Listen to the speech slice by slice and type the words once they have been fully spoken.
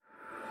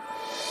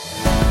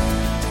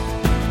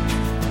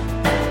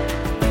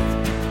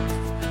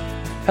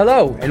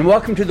Hello, and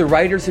welcome to the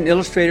Writers and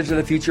Illustrators of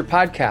the Future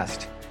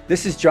podcast.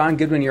 This is John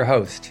Goodwin, your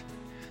host.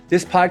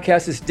 This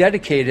podcast is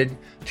dedicated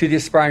to the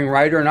aspiring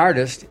writer and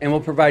artist and will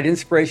provide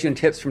inspiration and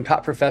tips from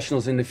top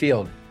professionals in the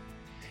field.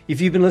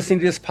 If you've been listening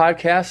to this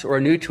podcast or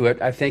are new to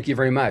it, I thank you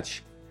very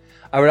much.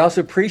 I would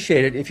also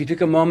appreciate it if you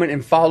took a moment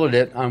and followed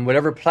it on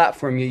whatever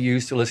platform you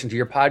use to listen to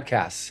your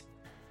podcasts.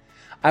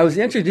 I was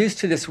introduced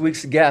to this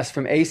week's guest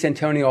from Ace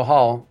Antonio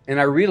Hall, and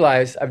I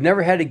realized I've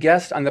never had a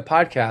guest on the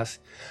podcast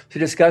to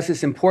discuss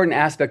this important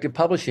aspect of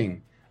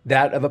publishing,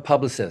 that of a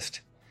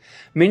publicist.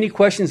 Many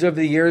questions over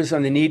the years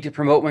on the need to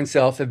promote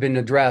oneself have been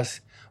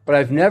addressed, but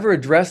I've never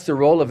addressed the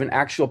role of an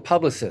actual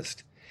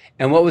publicist.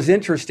 And what was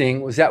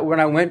interesting was that when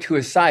I went to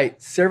his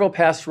site, several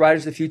past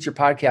Writers of the Future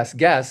podcast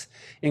guests,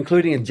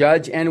 including a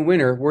judge and a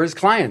winner, were his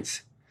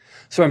clients.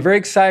 So I'm very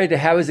excited to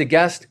have as a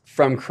guest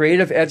from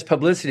Creative Edge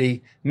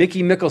Publicity,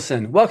 Mickey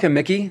Mickelson. Welcome,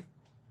 Mickey.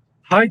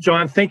 Hi,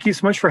 John. Thank you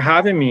so much for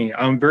having me.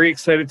 I'm very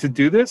excited to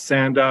do this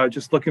and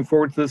just looking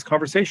forward to this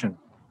conversation.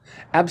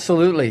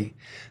 Absolutely.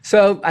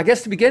 So I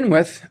guess to begin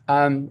with,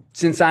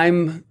 since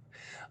I'm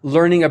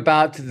learning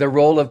about the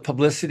role of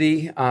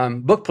publicity,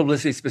 book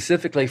publicity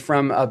specifically,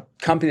 from a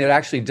company that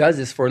actually does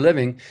this for a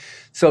living.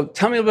 So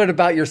tell me a little bit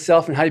about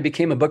yourself and how you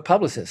became a book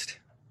publicist.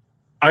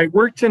 I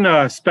worked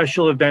in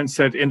special events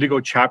at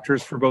Indigo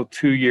Chapters for about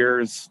 2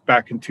 years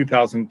back in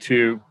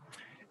 2002,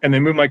 and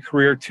then moved my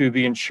career to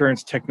the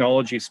insurance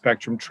technology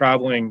spectrum,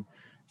 traveling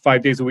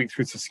 5 days a week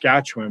through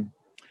Saskatchewan.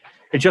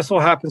 It just so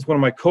happens one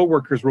of my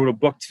coworkers wrote a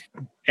book,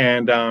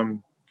 and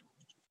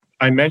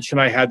I mentioned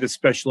I had this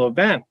special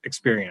event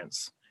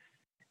experience,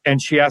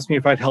 and she asked me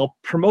if I'd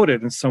help promote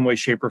it in some way,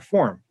 shape, or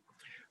form.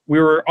 We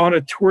were on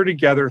a tour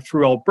together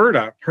through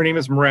Alberta. Her name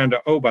is Miranda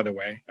O, by the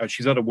way.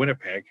 She's out of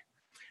Winnipeg.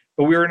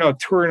 But we were on a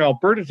tour in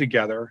Alberta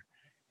together,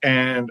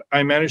 and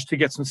I managed to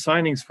get some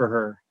signings for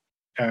her,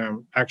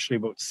 actually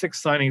about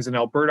 6 signings in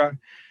Alberta.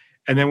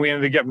 And then we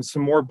ended up getting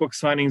some more book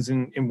signings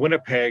in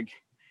Winnipeg.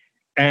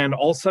 And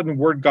all of a sudden,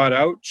 word got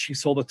out. She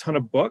sold a ton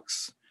of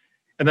books.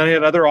 And then I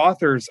had other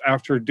authors,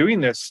 after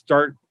doing this,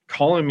 start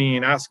calling me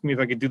and asking me if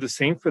I could do the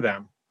same for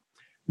them.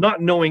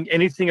 Not knowing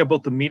anything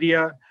about the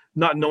media,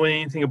 not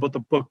knowing anything about the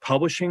book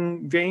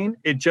publishing vein,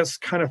 it just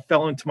kind of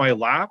fell into my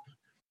lap.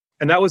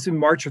 And that was in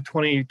March of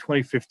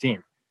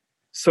 2015.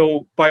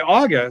 So by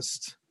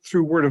August,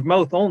 through word of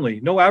mouth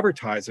only, no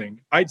advertising,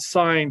 I'd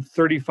signed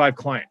 35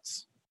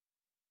 clients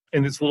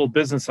in this little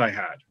business I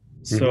had.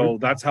 So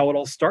that's how it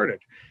all started.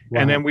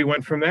 Wow. And then we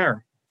went from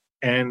there.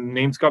 And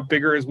names got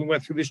bigger as we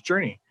went through this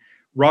journey.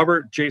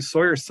 Robert J.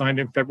 Sawyer signed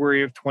in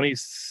February of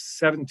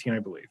 2017, I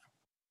believe.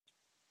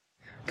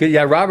 Good.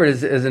 Yeah, Robert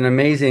is an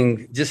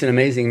amazing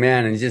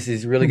man, and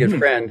he's a really good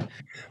friend.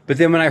 But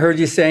then when I heard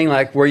you saying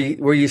like where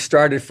you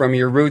started from,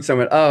 your roots, I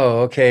went, oh,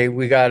 okay,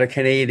 we got a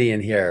Canadian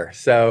here.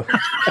 So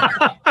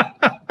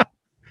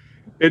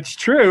it's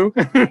true.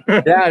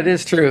 Yeah, it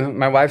is true.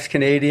 My wife's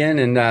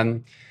Canadian,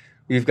 and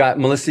we've got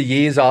Melissa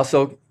Yee is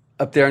also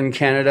up there in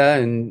Canada,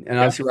 and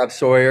obviously Rob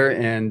Sawyer,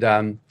 and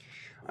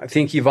I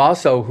think you've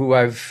also, who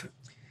I've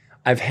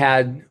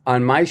had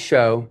on my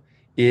show,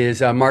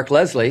 is Mark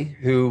Leslie,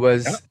 who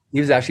was. He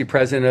was actually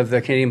president of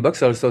the Canadian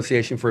Booksellers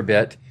Association for a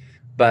bit,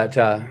 but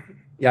I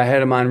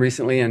had him on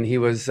recently, and he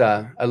was.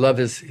 I love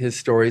his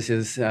stories,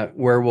 his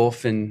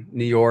werewolf in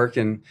New York,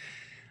 and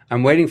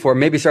I'm waiting for,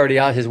 maybe it's already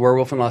out, his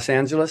werewolf in Los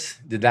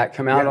Angeles. Did that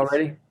come out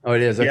already? Oh,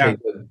 it is. Okay, yeah.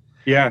 Good.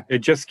 Yeah, it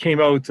just came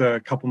out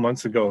a couple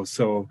months ago.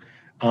 So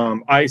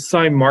I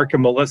signed Mark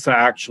and Melissa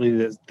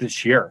actually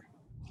this year.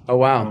 Oh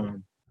wow!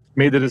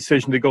 Made the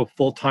decision to go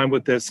full time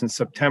with this in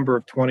September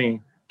of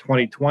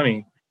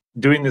 2020.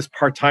 Doing this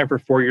part-time for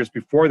 4 years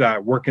before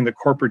that, working the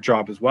corporate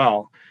job as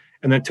well,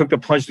 and then took the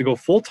plunge to go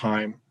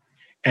full-time.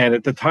 And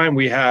at the time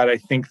we had, I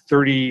think,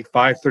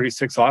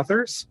 36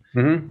 authors.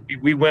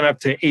 We went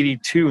up to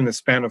 82 in the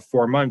span of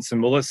 4 months,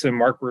 and Melissa and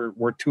Mark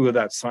were 2 of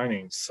that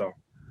signings. So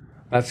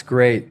that's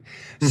great.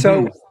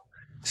 So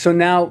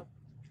now,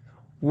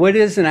 what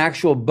is an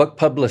actual book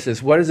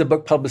publicist? What does a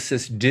book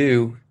publicist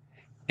do?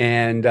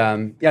 And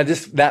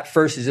just that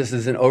first is just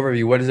as an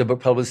overview. What does a book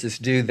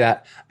publicist do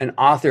that an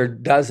author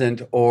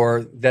doesn't,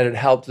 or that it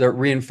helps or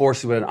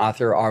reinforces what an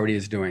author already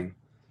is doing?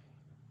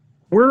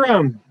 We're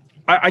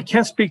I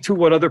can't speak to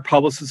what other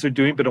publicists are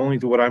doing, but only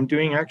to what I'm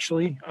doing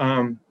actually,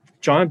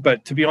 John.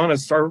 But to be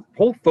honest, our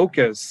whole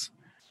focus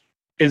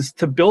is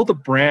to build a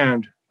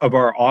brand of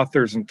our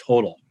authors in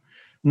total,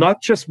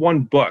 not just one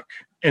book,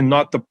 and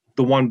not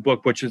the one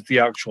book which is the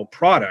actual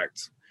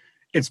product.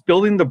 It's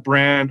building the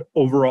brand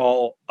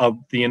overall of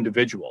the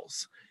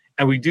individuals.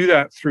 And we do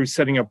that through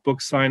setting up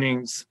book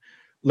signings,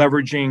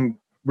 leveraging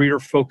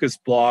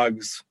reader-focused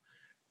blogs,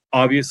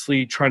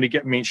 obviously trying to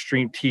get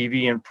mainstream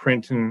TV and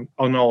print and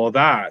all of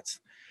that.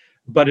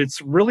 But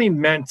it's really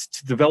meant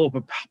to develop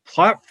a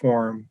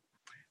platform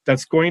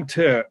that's going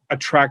to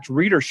attract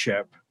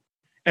readership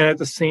and at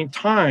the same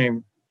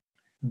time,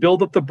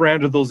 build up the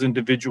brand of those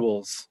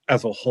individuals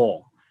as a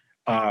whole.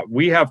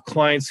 We have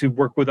clients who've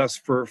worked with us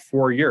for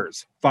 4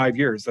 years, 5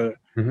 years, a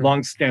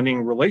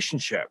long-standing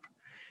relationship.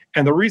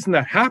 And the reason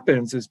that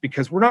happens is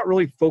because we're not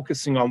really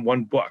focusing on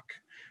one book.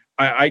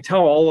 I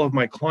tell all of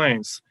my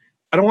clients,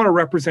 I don't want to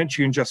represent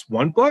you in just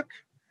one book.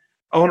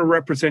 I want to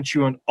represent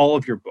you in all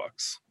of your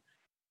books.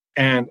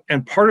 And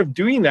part of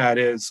doing that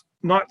is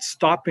not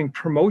stopping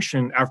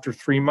promotion after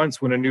 3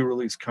 months when a new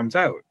release comes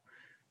out.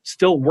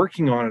 Still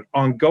working on it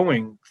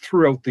ongoing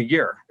throughout the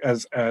year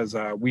as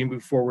we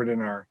move forward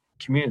in our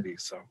community.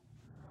 So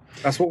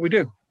that's what we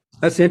do.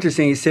 That's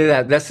interesting you say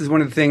that. This is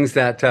one of the things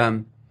that,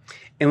 and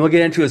we'll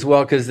get into as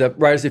well, because the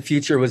Writers of the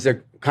Future was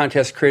a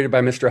contest created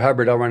by Mr.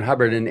 Hubbard, L. Ron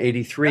Hubbard, in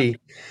 '83.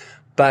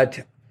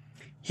 But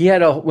he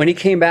had when he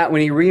came back,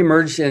 when he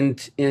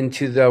reemerged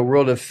into the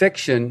world of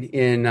fiction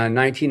in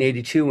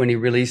 1982, when he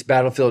released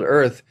Battlefield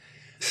Earth,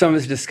 some of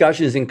his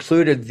discussions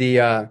included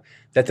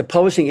that the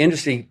publishing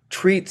industry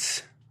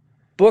treats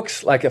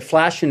books like a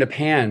flash in the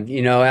pan.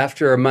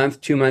 After a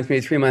month, 2 months,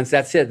 maybe 3 months,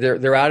 that's it.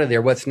 They're out of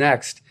there. What's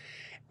next?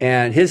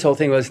 And his whole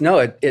thing was, no,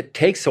 it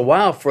takes a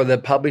while for the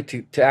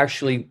public to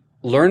actually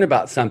learn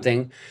about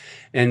something.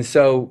 And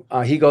so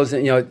he goes,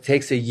 it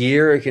takes a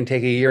year, it can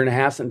take a year and a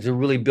half to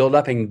really build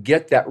up and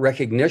get that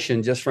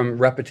recognition just from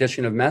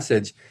repetition of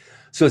message.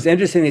 So it's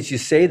interesting that you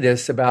say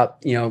this about,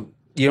 you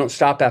don't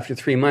stop after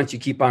 3 months, you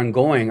keep on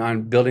going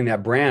on building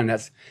that brand.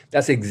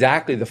 That's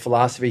exactly the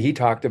philosophy he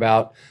talked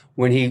about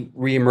when he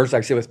reemerged, like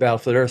I said, with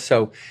Battlefield Earth.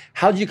 So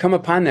how did you come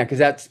upon that? Because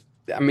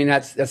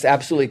that's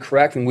absolutely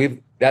correct.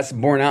 And that's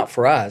borne out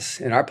for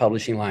us in our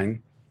publishing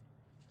line.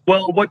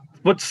 Well,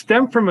 what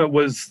stemmed from it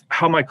was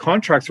how my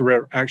contracts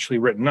were actually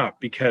written up,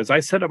 because I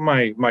set up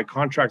my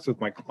contracts with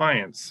my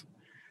clients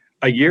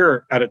a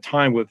year at a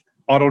time with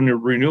auto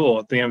renewal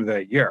at the end of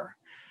that year.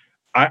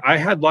 I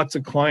had lots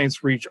of clients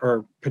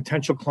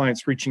potential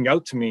clients reaching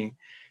out to me,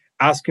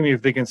 asking me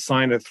if they can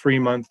sign a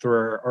 3-month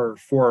or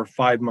 4 or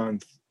 5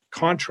 month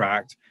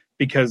contract,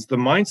 because the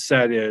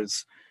mindset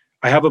is,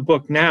 I have a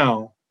book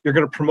now, you're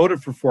going to promote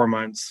it for 4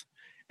 months,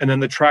 and then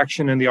the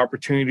traction and the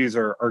opportunities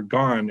are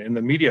gone in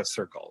the media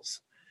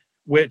circles,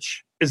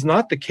 which is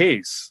not the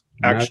case,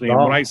 actually. And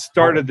when I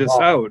started this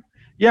out,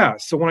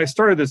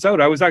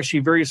 I was actually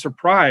very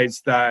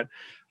surprised that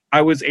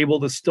I was able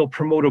to still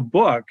promote a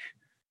book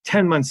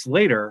 10 months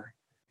later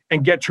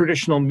and get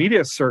traditional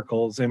media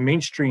circles and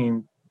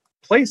mainstream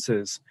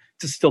places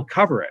to still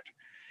cover it.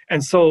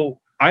 And so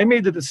I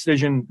made the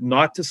decision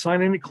not to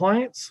sign any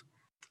clients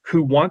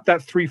who want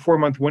that 3-4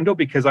 month window,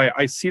 because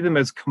I see them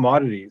as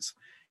commodities.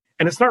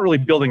 And it's not really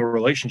building a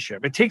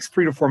relationship. It takes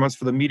 3 to 4 months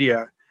for the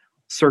media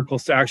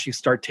circles to actually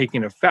start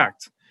taking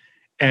effect.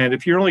 And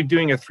if you're only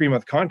doing a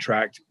 3-month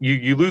contract,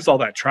 you lose all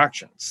that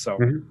traction. So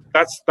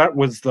that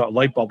was the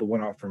light bulb that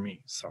went off for me.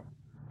 So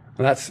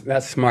well,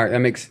 that's smart. That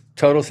makes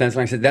total sense.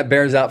 Like I said, that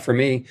bears out for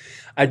me.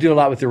 I do a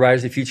lot with the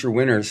Writers of the Future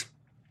winners.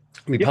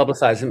 We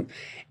publicize them.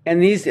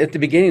 And these, at the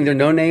beginning, they're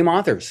no-name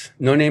authors,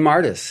 no-name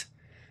artists.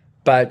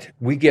 But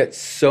we get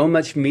so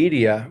much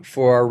media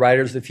for our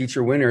Writers of the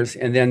Future winners.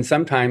 And then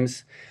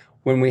sometimes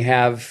when we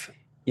have,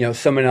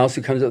 someone else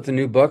who comes up with a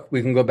new book,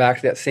 we can go back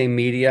to that same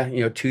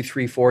media, 2,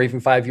 3, 4, even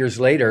 5 years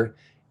later,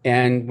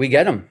 and we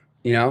get them.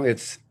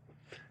 It's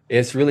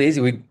really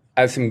easy.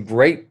 I have some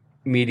great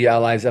media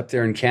allies up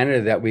there in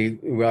Canada that we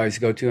always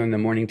go to in the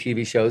morning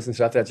TV shows and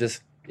stuff.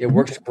 It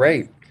works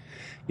great.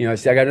 I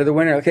got another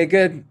winner. Okay,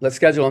 good. Let's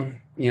schedule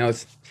them.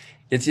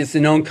 It's just a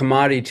known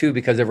commodity too,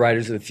 because of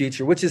Writers of the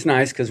Future, which is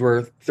nice because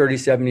we're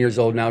 37 years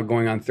old now,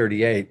 going on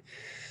 38.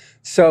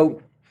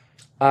 So,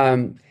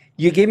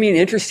 you gave me an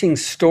interesting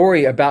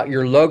story about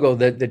your logo,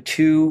 the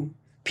 2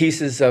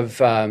 pieces of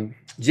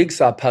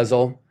jigsaw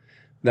puzzle,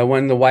 the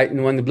one the white and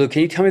the one the blue.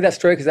 Can you tell me that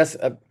story? Because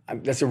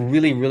that's a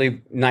really,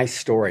 really nice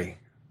story.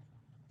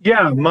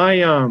 Yeah,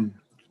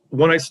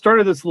 when I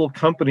started this little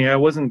company, I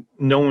wasn't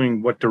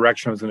knowing what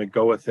direction I was going to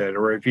go with it,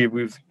 or if it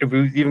was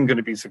even going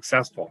to be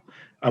successful.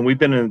 We've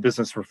been in the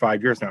business for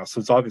 5 years now, so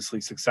it's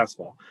obviously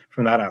successful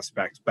from that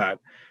aspect. But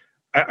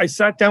I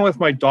sat down with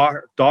my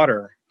daughter,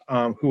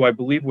 who I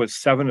believe was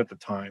 7 at the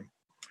time.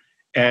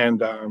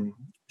 And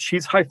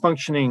she's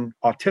high-functioning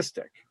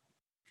autistic.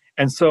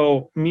 And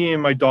so me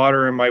and my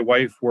daughter and my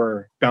wife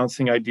were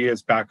bouncing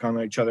ideas back on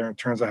each other in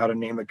terms of how to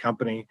name the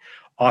company,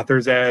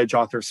 Author's Edge,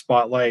 Author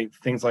Spotlight,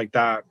 things like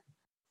that.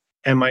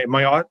 And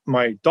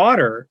my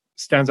daughter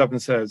stands up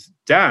and says,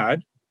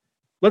 "Dad,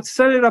 let's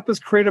set it up as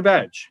Creative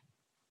Edge."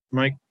 I'm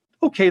like,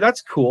 "Okay,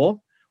 that's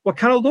cool. What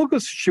kind of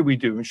logos should we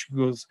do?" And she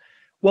goes,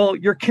 "Well,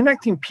 you're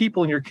connecting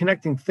people and you're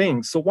connecting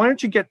things. So why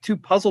don't you get 2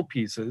 puzzle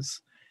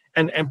pieces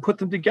and put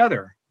them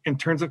together in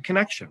terms of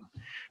connection?"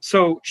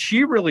 So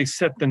she really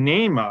set the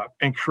name up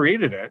and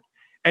created it.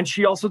 And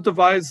she also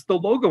devised the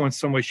logo in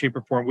some way, shape,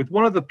 or form, with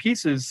one of the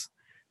pieces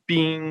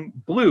being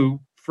blue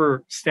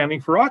for standing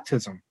for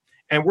autism.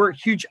 And we're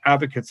huge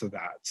advocates of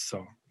that.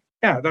 So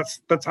yeah,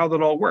 that's how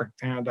that all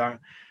worked. And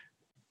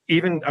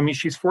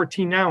she's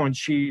 14 now, and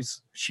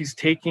she's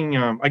taking,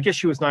 I guess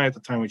she was 9 at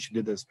the time when she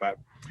did this, but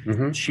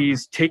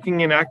she's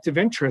taking an active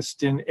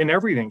interest in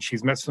everything.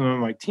 She's met some of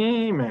my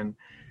team and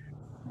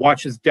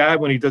watches Dad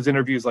when he does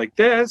interviews like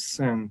this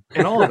and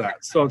all of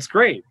that. So it's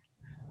great.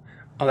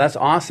 Oh, that's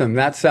awesome.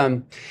 That's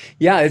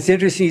yeah, it's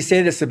interesting you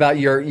say this about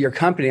your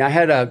company. I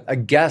had a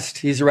guest,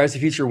 he's a Rise to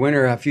the Future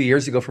winner a few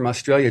years ago from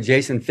Australia,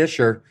 Jason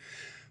Fisher,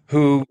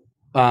 who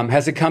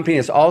has a company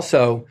that's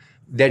also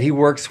that he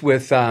works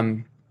with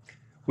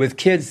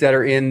kids that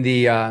are in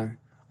the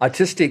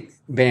autistic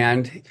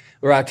band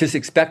or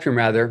autistic spectrum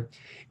rather,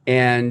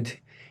 and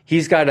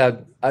he's got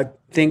a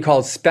thing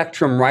called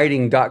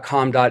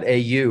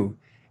spectrumwriting.com.au,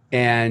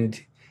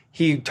 and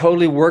he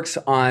totally works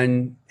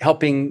on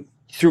helping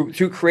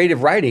through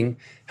creative writing,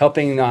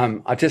 helping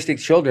autistic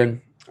children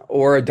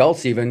or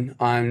adults even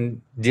on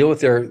deal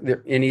with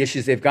their any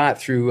issues they've got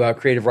through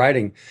creative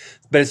writing.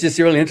 But it's just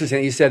really interesting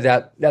that you said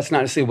that that's not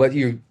necessarily what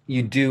you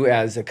do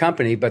as a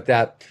company, but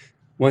that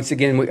once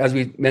again, as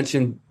we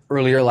mentioned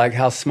earlier, like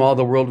how small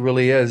the world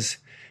really is,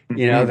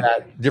 you know,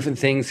 that different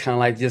things kind of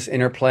like just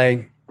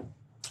interplay.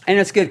 And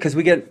it's good because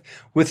we get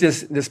with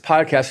this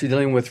podcast, we're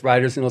dealing with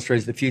writers and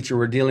illustrators of the future.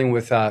 We're dealing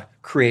with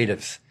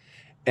creatives,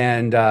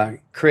 and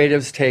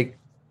creatives take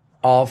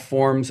all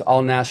forms,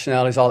 all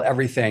nationalities, all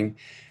everything.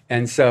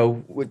 And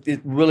so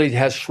it really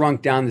has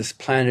shrunk down this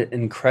planet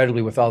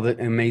incredibly with all the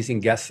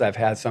amazing guests I've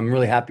had. So I'm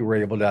really happy we're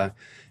able to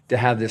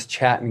have this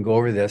chat and go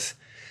over this.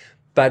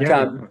 But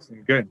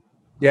good.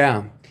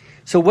 Yeah.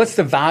 So what's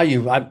the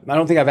value? I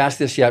don't think I've asked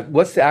this yet.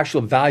 What's the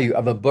actual value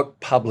of a book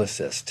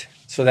publicist?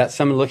 So that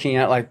someone looking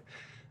at like,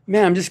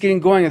 man, I'm just getting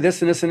going at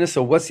this and this and this.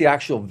 So what's the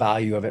actual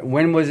value of it?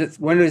 When was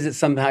it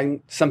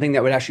something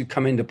that would actually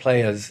come into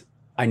play as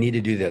I need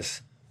to do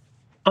this?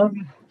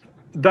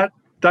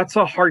 That's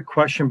a hard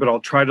question, but I'll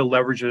try to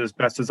leverage it as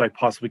best as I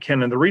possibly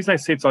can. And the reason I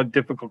say it's a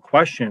difficult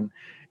question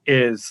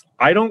is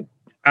I don't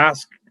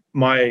ask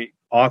my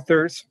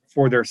authors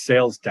for their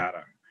sales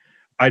data.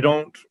 I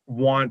don't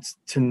want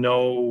to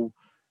know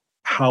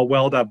how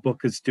well that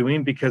book is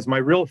doing because my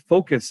real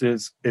focus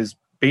is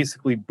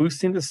basically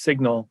boosting the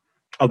signal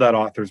of that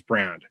author's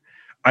brand.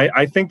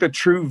 I think the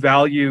true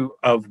value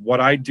of what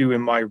I do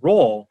in my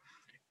role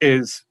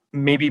is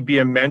maybe be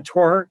a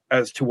mentor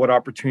as to what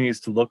opportunities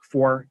to look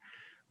for,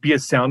 be a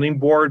sounding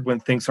board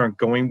when things aren't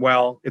going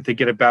well, if they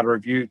get a bad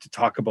review, to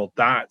talk about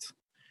that.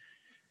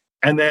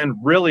 And then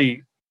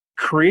really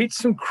create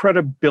some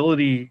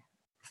credibility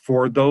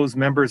for those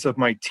members of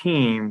my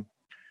team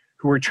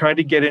who are trying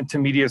to get into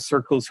media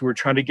circles, who are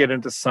trying to get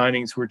into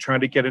signings, who are trying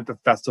to get into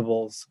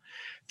festivals,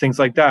 things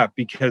like that.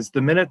 Because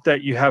the minute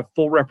that you have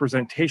full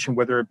representation,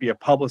 whether it be a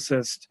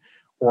publicist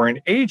or an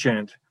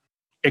agent,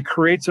 it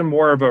creates a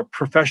more of a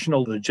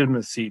professional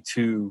legitimacy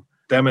to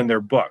them and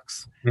their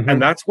books. Mm-hmm.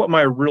 And that's what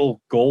my real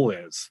goal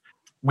is.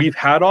 We've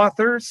had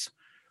authors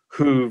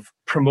who've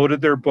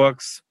promoted their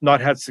books,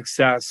 not had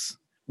success.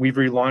 We've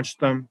relaunched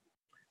them.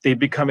 They've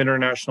become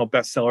international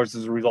bestsellers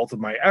as a result of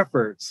my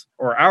efforts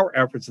or our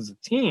efforts as a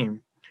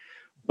team.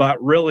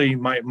 But really,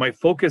 my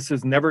focus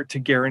is never to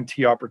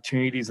guarantee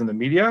opportunities in the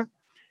media,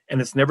 and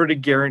it's never to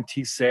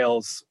guarantee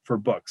sales for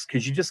books,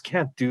 because you just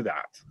can't do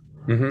that.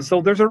 Mm-hmm.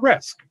 So there's a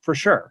risk for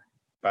sure,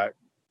 but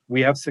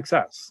we have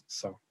success.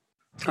 So,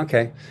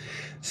 okay.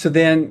 So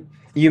then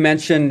you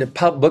mentioned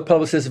book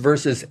publicist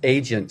versus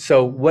agent.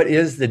 So what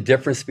is the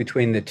difference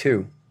between the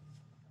two?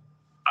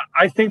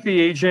 I think the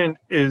agent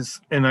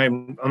is, and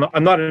I'm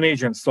not an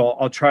agent, so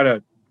I'll try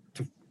to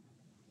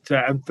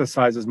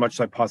emphasize as much as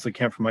I possibly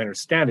can from my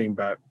understanding,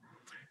 but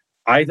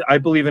I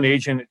believe an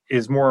agent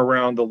is more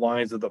around the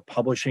lines of the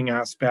publishing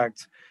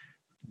aspect,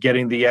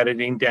 getting the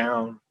editing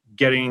down,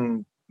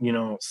 getting,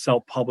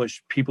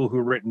 self-published people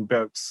who've written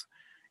books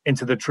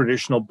into the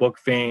traditional book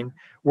vein,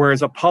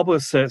 whereas a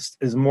publicist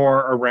is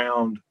more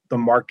around the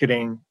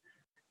marketing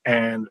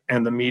and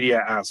the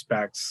media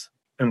aspects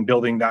and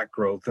building that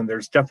growth. And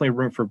there's definitely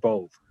room for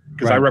both,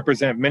 because right. I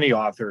represent many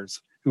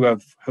authors who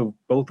have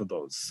both of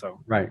those. So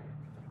right.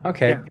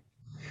 Okay. Yeah.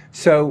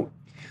 So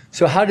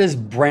how does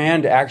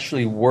brand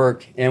actually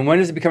work, and when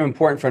does it become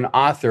important for an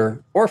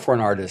author or for an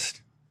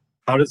artist?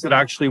 How does it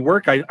actually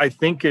work? I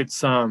think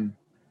it's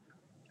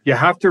you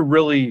have to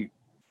really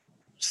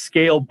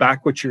scale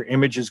back what your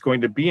image is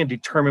going to be and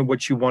determine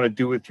what you want to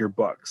do with your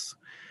books.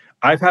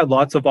 I've had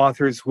lots of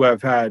authors who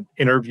I've had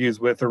interviews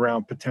with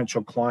around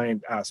potential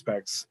client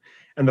aspects.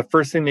 And the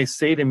first thing they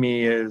say to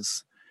me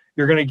is,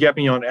 you're going to get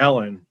me on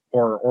Ellen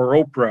or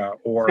Oprah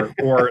or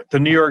the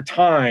New York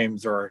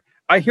Times, or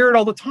I hear it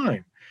all the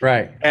time.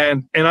 Right.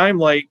 And I'm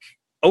like,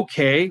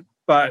 okay,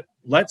 but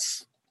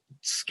let's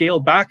scale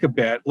back a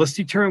bit. Let's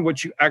determine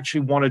what you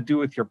actually want to do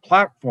with your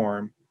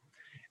platform.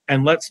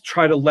 And let's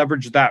try to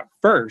leverage that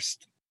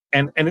first.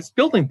 And it's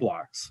building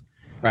blocks.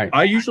 Right.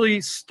 I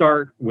usually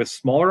start with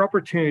smaller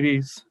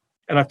opportunities.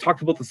 And I've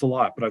talked about this a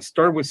lot, but I've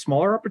started with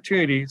smaller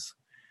opportunities,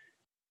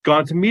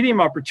 gone to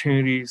medium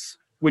opportunities,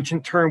 which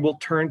in turn will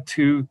turn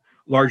to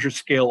larger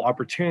scale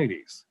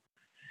opportunities.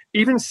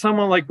 Even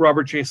someone like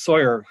Robert J.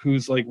 Sawyer,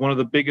 who's like one of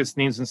the biggest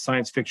names in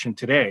science fiction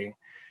today,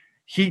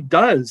 he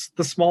does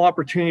the small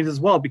opportunities as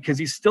well, because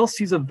he still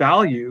sees a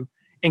value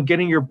in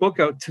getting your book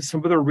out to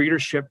some of the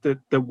readership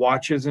that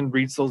watches and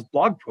reads those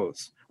blog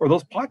posts or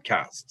those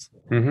podcasts.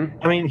 Mm-hmm.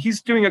 I mean,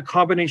 he's doing a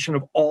combination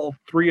of all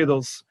three of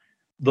those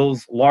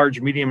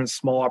large, medium, and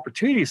small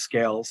opportunity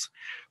scales.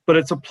 but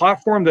it's a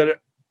platform that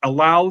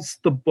allows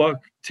the book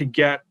to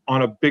get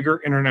on a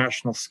bigger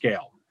international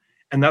scale.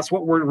 And that's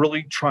what we're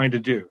really trying to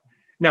do.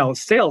 Now,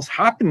 sales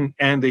happen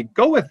and they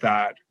go with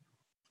that,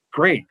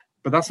 great,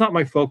 but that's not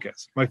my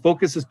focus. My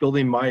focus is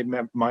building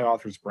my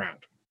author's brand.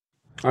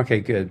 Okay,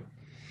 good.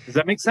 Does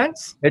that make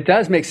sense? It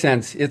does make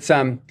sense.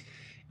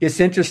 It's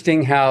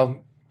interesting how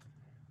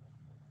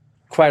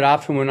quite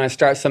often when I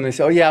start something, they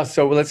say, "Oh yeah,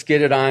 so let's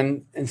get it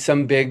on in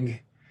some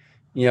big,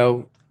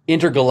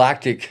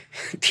 intergalactic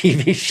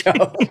TV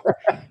show."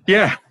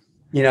 Yeah.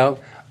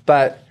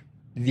 But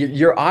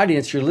your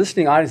audience, your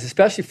listening audience,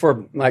 especially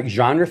for like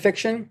genre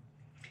fiction,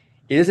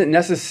 it isn't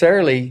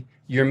necessarily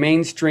your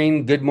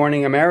mainstream Good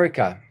Morning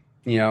America.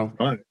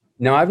 Right.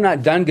 Now, I've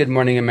not done Good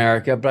Morning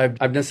America, but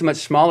I've done so much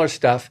smaller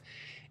stuff.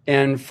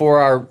 And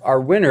for our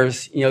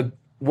winners,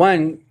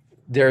 one,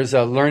 there's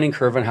a learning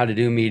curve on how to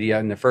do media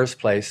in the first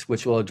place,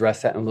 which we'll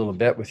address that in a little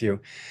bit with you.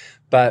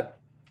 But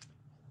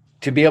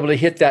to be able to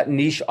hit that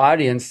niche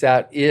audience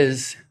that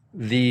is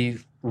the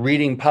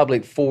reading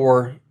public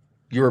for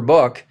your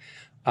book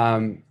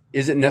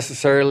isn't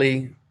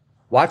necessarily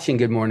watching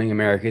Good Morning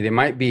America. They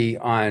might be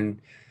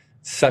on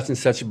such and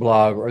such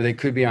blog, or they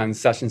could be on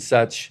such and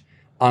such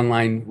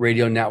online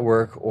radio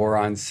network, or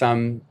on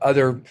some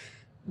other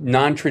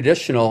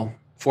non-traditional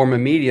form of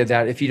media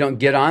that if you don't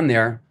get on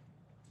there,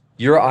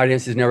 your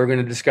audience is never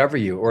going to discover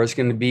you, or it's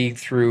going to be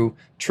through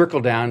trickle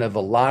down of a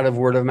lot of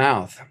word of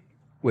mouth,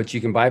 which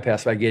you can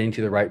bypass by getting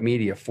to the right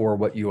media for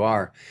what you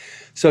are.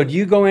 So do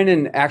you go in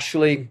and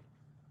actually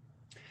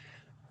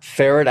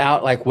ferret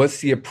out like what's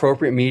the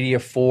appropriate media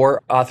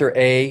for author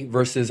A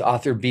versus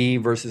author B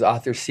versus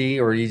author C,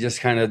 or do you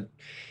just kind of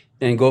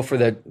and go for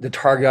the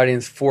target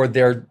audience for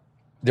their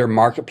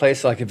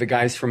marketplace? Like if a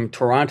guy's from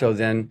Toronto,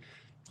 then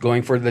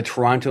going for the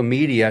Toronto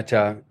media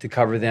to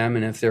cover them,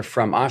 and if they're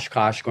from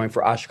Oshkosh, going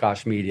for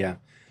Oshkosh media.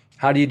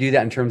 How do you do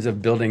that in terms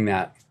of building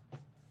that?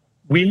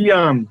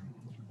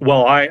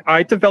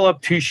 I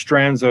developed two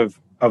strands of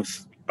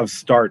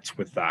starts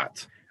with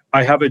that.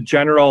 I have a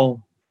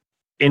general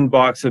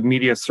inbox of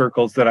media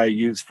circles that I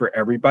use for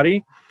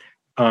everybody.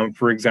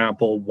 For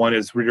example, one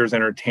is Reader's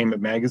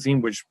Entertainment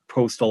Magazine, which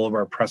posts all of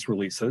our press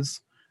releases,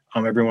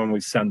 everyone we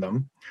send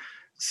them.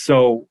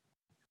 So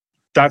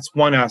that's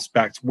one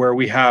aspect where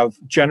we have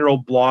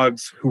general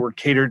blogs who are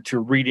catered to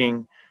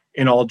reading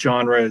in all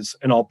genres,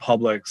 in all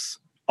publics,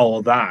 all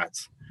of that.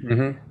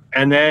 Mm-hmm.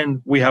 And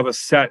then we have a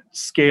set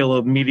scale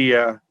of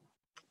media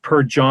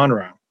per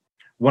genre.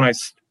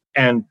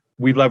 And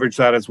we leverage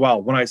that as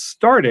well. When I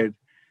started,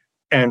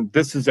 and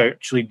this is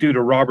actually due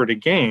to Robert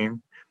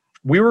again,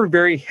 we were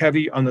very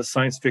heavy on the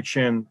science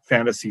fiction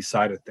fantasy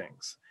side of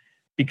things,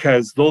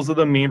 because those are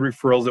the main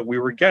referrals that we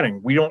were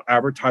getting. We don't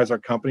advertise our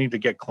company to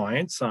get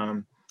clients.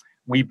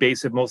 We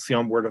base it mostly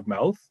on word of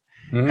mouth.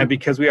 Mm-hmm. And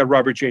because we had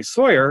Robert J.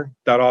 Sawyer,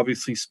 that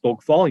obviously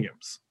spoke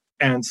volumes.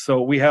 And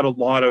so we had a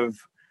lot of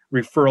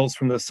referrals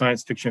from the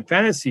science fiction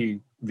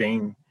fantasy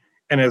vein.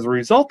 And as a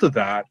result of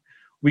that,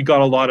 we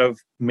got a lot of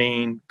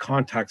main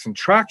contacts and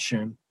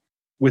traction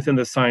within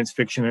the science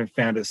fiction and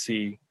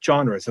fantasy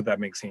genres, if that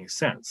makes any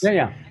sense.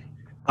 Yeah.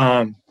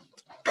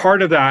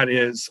 Part of that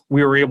is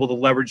we were able to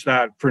leverage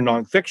that for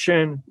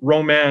nonfiction,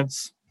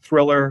 romance,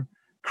 thriller,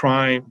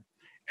 crime.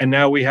 And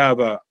now we have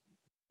a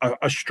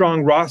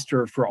strong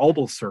roster for all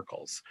those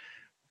circles.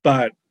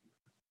 But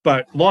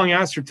long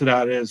answer to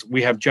that is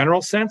we have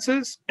general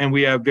senses and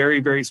we have very,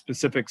 very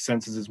specific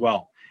senses as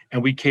well.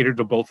 And we cater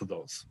to both of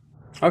those.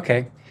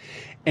 Okay.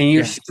 And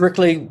you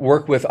strictly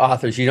work with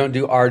authors. You don't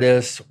do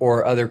artists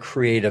or other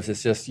creatives.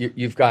 It's just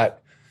you've got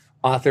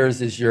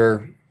authors is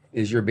your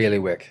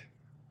bailiwick.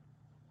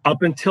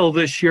 Up until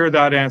this year,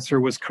 that answer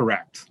was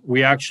correct.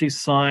 We actually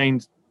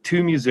signed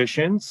three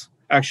musicians.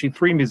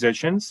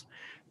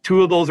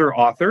 Two of those are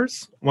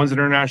authors. One's an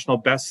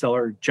international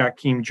bestseller,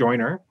 Jakeem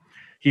Joyner.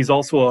 He's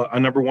also a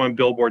number one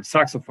Billboard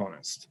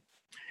saxophonist.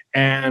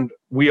 And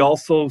we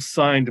also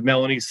signed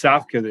Melanie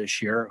Safka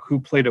this year, who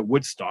played at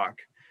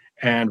Woodstock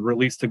and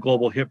released a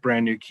global hit,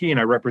 Brand New Key, and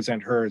I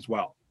represent her as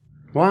well.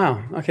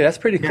 Wow. Okay, that's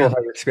pretty cool how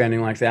you're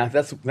expanding like that.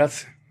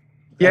 That's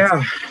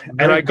yeah.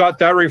 And I got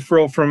that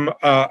referral from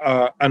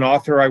an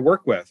author I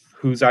work with,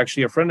 who's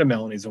actually a friend of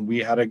Melanie's, and we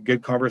had a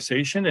good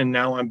conversation, and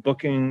now I'm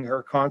booking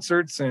her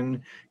concerts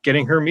and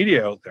getting her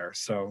media out there.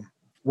 So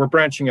we're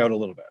branching out a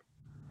little bit.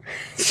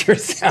 Sure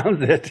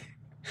sounds it.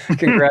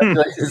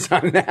 Congratulations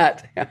on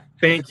that.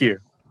 Thank you.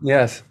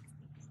 Yes.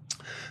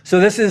 So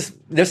this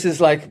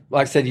is like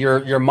I said,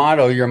 your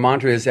motto, your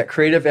mantra is that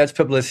Creative Edge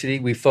Publicity,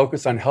 we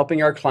focus on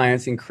helping our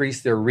clients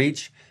increase their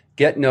reach,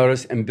 get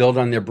noticed, and build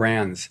on their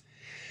brands.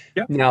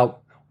 Yep. Now,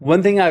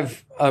 one thing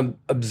I've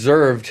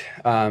observed,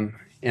 and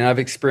I've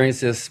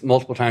experienced this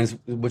multiple times,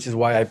 which is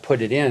why I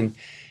put it in,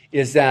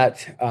 is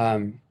that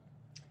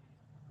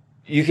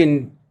you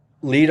can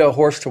lead a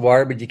horse to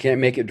water, but you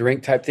can't make it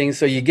drink type thing.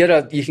 So you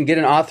can get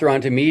an author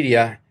onto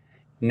media.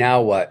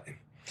 Now what?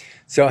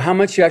 So how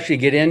much you actually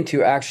get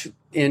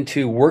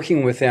into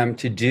working with them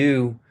to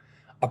do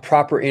a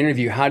proper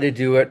interview, how to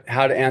do it,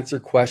 how to answer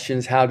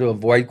questions, how to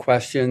avoid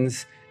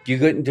questions. Do you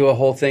get into a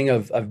whole thing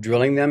of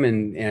drilling them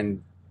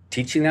and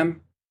teaching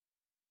them?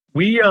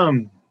 We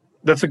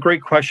That's a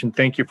great question.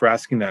 Thank you for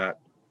asking that.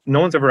 No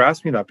one's ever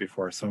asked me that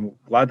before, so I'm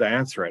glad to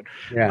answer it.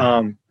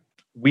 Yeah.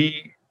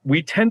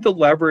 We tend to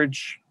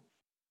leverage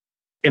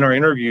in our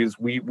interviews.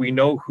 We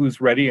know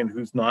who's ready and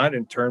who's not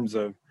in terms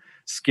of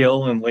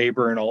skill and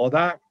labor and all of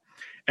that.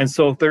 And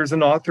so if there's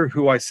an author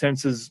who I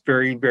sense is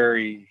very,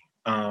 very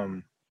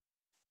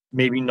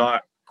maybe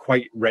not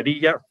quite ready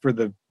yet for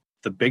the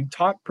big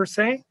talk per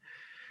se,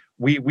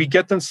 we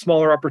get them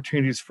smaller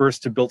opportunities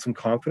first to build some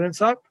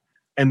confidence up,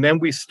 and then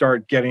we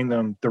start getting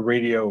them the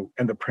radio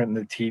and the print and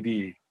the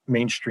TV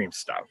mainstream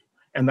stuff.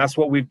 And that's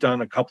what we've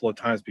done a couple of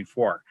times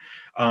before.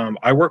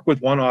 I work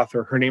with one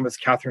author. Her name is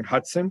Catherine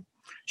Hudson.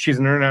 She's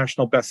an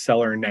international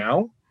bestseller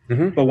now.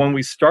 Mm-hmm. But when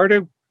we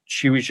started,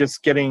 she was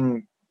just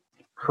getting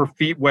her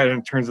feet wet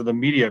in terms of the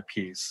media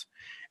piece.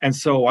 And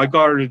so I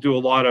got her to do a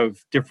lot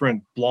of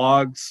different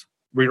blogs,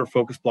 reader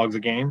focused blogs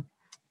again,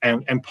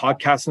 and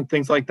podcasts and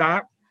things like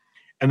that.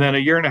 And then a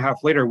year and a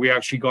half later, we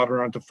actually got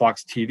her onto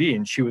Fox TV,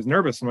 and she was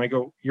nervous. And I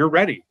go, you're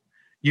ready.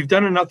 You've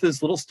done enough of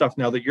this little stuff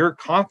now that you're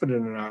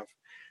confident enough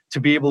to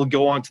be able to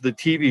go onto the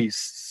TV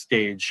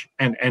stage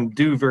and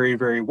do very,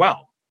 very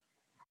well.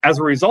 As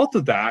a result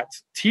of that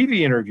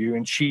TV interview,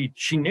 and she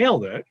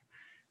nailed it.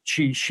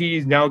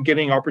 She's now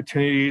getting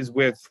opportunities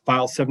with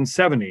File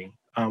 770,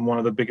 one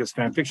of the biggest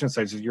fan fiction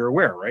sites, as you're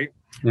aware, right?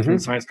 Mm-hmm. In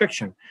science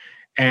fiction.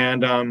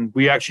 And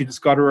we actually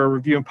just got her a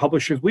review in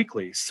Publishers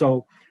Weekly.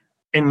 So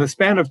in the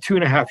span of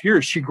 2.5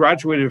 years, she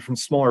graduated from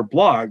smaller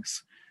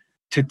blogs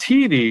to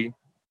TV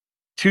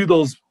to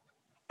those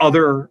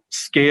other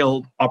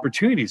scaled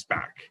opportunities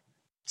back.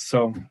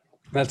 So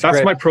that's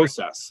my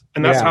process.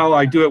 And that's how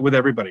I do it with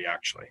everybody,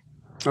 actually.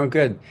 Oh,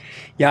 good.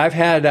 Yeah, I've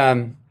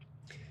had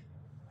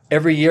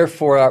every year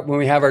for when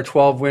we have our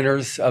 12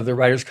 winners of the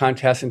Writers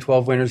Contest and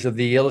 12 winners of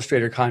the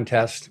Illustrator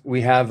Contest,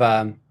 we have,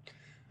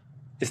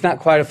 it's not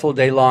quite a full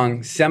day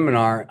long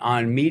seminar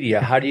on media.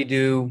 How do you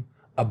do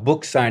a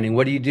book signing?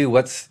 What do you do?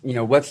 What's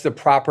the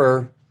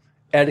proper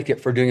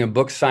etiquette for doing a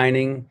book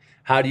signing?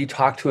 How do you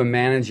talk to a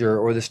manager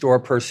or the store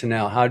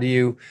personnel? How do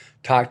you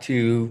talk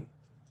to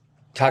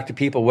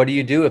people? What do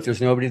you do if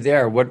there's nobody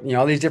there?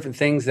 All these different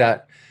things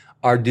that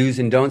are do's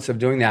and don'ts of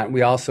doing that.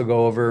 We also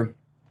go over,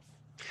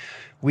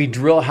 we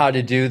drill how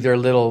to do their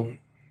little,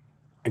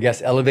 I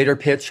guess, elevator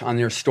pitch on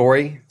their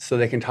story so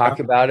they can talk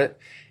about it.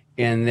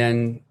 And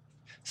then,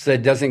 so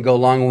it doesn't go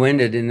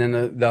long-winded. And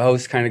then the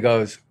host kind of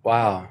goes,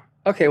 wow,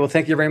 okay, well,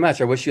 thank you very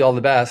much. I wish you all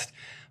the best.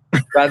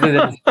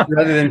 Rather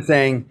than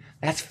saying,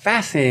 that's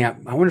fascinating.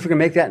 I wonder if we can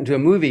make that into a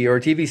movie or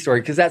a TV story.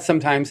 Because that's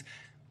sometimes,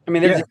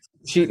 they're just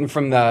shooting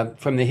from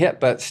the hip,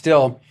 but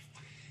still,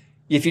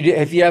 if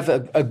you have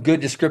a good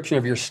description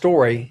of your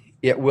story,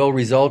 it will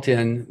result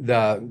in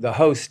the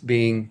host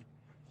being,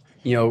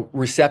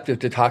 receptive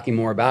to talking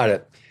more about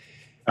it.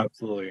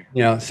 Absolutely.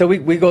 So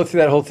we go through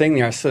that whole thing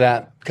there so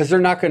that, because they're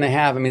not going to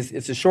have,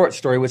 it's a short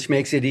story, which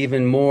makes it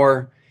even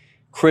more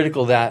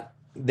critical that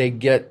they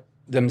get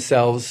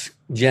themselves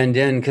genned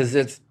in,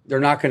 because they're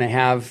not going to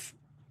have,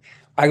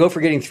 I go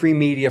for getting 3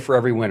 media for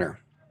every winner.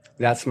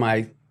 That's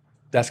kind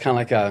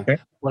of like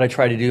what I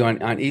try to do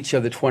on each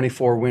of the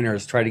 24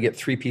 winners, try to get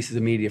 3 pieces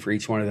of media for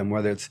each one of them,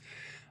 whether it's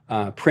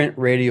print,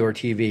 radio, or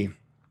TV.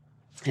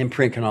 And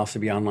print can also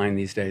be online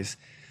these days.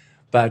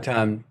 But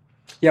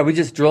we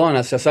just drill on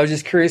that stuff. So I was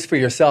just curious for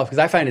yourself, because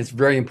I find it's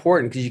very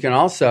important, because you can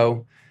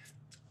also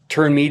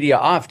turn media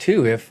off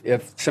too.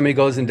 If somebody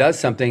goes and does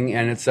something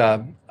and it's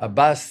a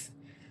bust,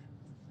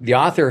 the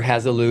author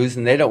has a lose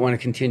and they don't want to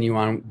continue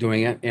on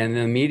doing it. And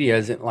the media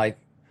isn't like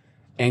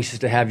anxious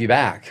to have you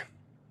back.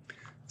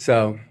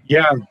 So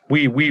yeah,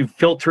 we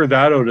filter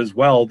that out as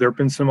well. There have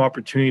been some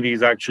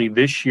opportunities actually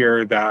this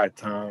year that,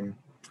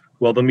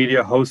 the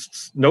media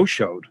hosts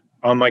no-showed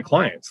on my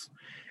clients.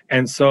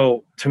 And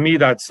so to me,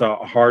 that's a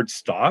hard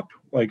stop.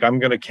 Like, I'm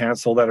going to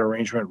cancel that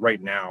arrangement right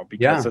now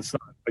because it's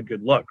not a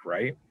good look,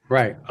 right?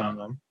 Right.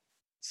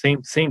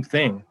 Same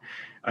thing.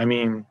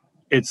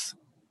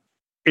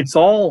 It's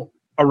all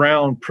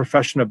around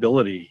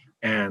professionability,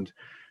 and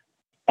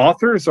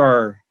authors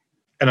are,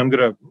 and I'm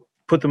going to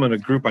put them in a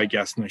group, I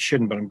guess, and I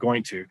shouldn't, but I'm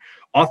going to.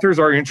 Authors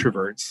are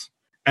introverts,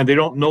 and they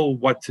don't know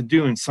what to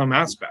do in some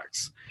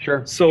aspects.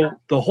 Sure. So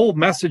the whole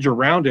message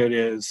around it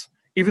is,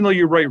 even though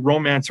you write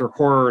romance or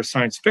horror or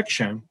science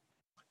fiction,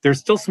 there's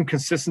still some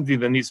consistency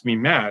that needs to be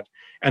met,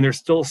 and there's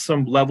still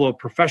some level of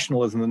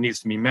professionalism that needs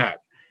to be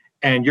met.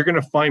 And you're going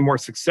to find more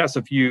success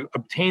if you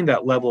obtain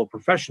that level of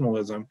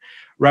professionalism,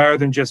 rather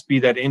than just be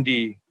that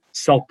indie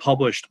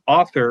self-published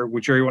author,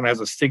 which everyone has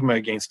a stigma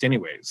against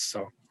anyways.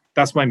 So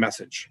that's my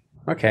message.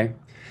 Okay,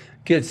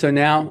 good. So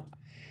now,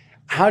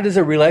 how does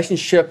a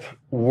relationship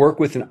work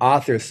with an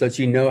author so that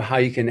you know how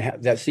you can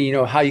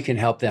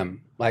help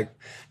them? Like,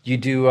 you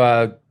do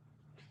a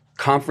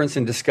conference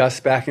and discuss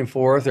back and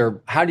forth,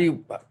 or how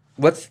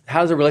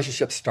does a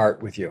relationship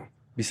start with you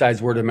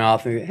besides word of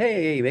mouth? And,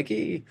 hey,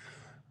 Mickey.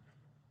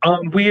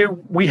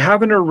 We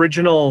have an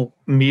original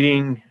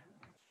meeting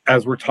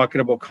as we're talking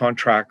about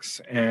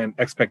contracts and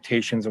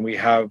expectations, and we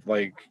have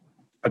like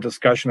a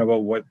discussion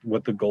about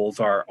what the goals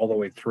are all the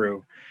way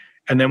through.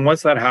 And then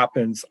once that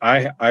happens,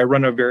 I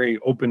run a very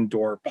open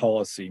door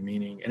policy,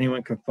 meaning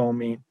anyone can phone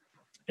me,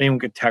 anyone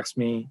could text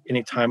me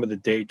any time of the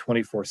day,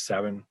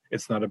 24/7.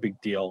 It's not a big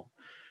deal.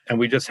 And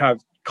we just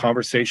have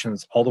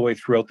conversations all the way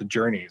throughout the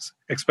journeys,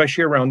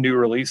 especially around new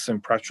release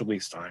and press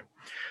release time.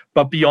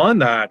 But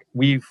beyond that,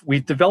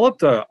 we've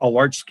developed a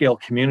large scale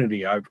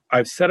community.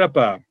 I've set up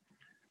a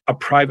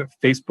private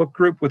Facebook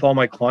group with all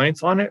my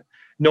clients on it.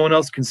 No one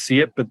else can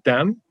see it but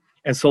them.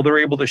 And so they're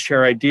able to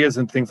share ideas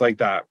and things like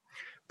that.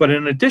 But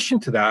in addition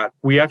to that,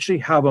 we actually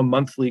have a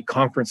monthly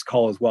conference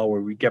call as well,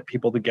 where we get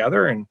people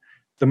together, and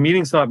the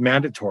meeting's not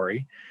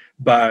mandatory,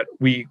 but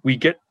we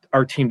get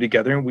our team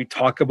together and we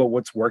talk about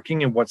what's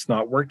working and what's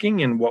not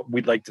working and what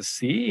we'd like to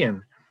see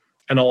and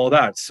all of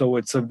that. So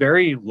it's a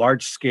very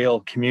large scale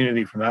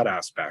community from that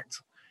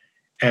aspect.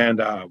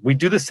 And we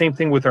do the same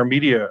thing with our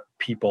media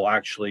people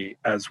actually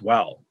as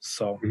well.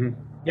 So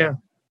yeah,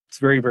 it's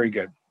very, very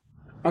good.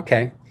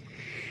 Okay.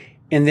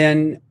 And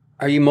then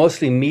are you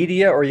mostly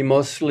media, or are you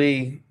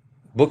mostly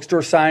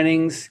bookstore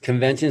signings,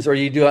 conventions, or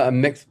you do a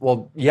mix?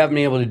 Well, you haven't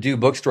been able to do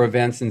bookstore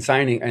events and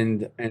signing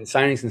and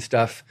signings and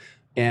stuff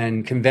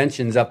and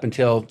conventions up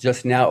until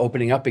just now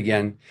opening up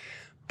again.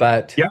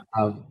 But yeah.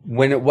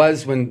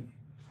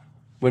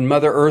 When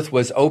Mother Earth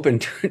was open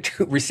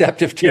to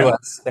receptive to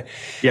us,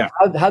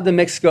 how'd the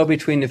mix go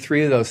between the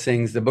three of those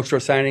things, the bookstore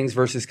signings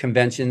versus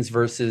conventions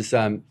versus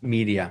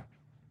media?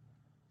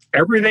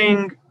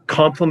 Everything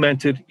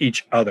complemented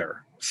each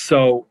other.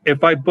 So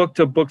if I booked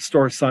a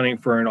bookstore signing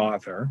for an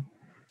author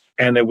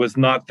and it was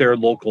not their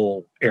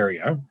local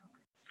area,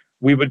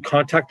 we would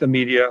contact the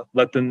media,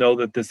 let them know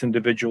that this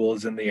individual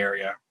is in the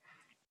area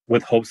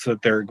with hopes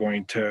that they're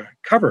going to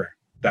cover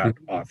that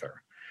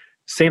author.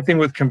 Same thing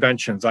with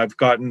conventions. I've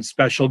gotten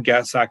special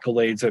guest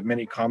accolades at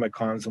many Comic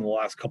Cons in the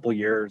last couple of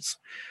years.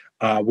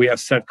 We have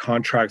set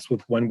contracts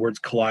with When Words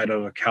Collide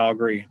out of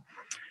Calgary,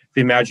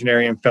 the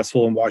Imaginarium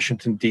Festival in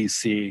Washington,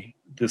 D.C.,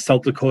 the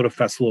South Dakota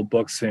Festival of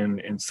Books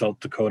in South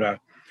Dakota.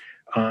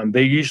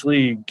 They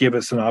usually give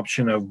us an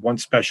option of one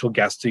special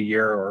guest a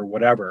year or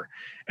whatever.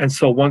 And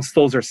so once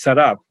those are set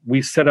up,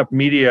 we set up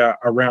media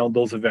around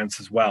those events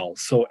as well.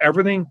 So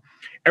everything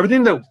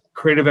that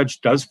Creative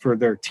Edge does for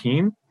their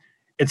team,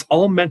 it's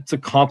all meant to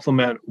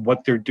complement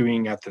what they're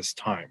doing at this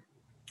time.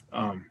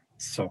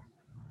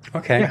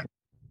 Okay, yeah.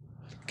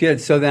 Good.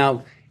 So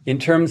now, in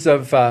terms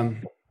of,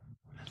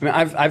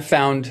 I've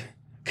found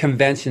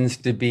conventions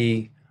to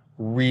be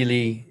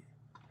really,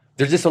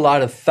 they're just a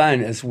lot of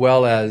fun, as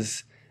well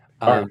as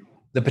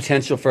the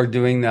potential for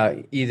doing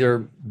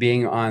either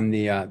being on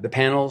the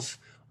panels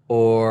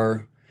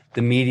or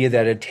the media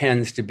that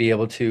attends to be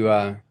able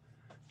to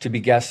be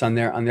guests on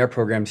their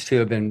programs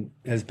too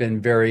has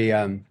been very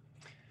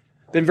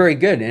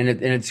good, and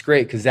it's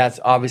great because that's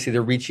obviously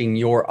they're reaching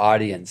your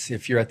audience.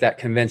 If you're at that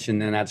convention,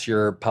 then that's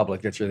your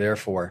public that you're there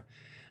for.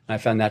 And I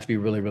found that to be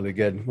really, really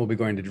good. We'll be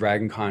going to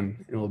Dragon Con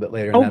a little bit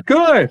later. Oh,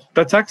 good.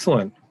 That's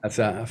excellent. That's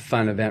a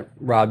fun event.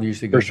 Rob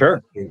usually goes. For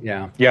sure.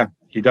 Yeah,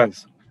 he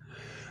does.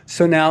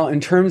 So now, in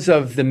terms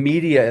of the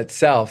media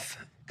itself,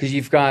 because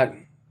you've got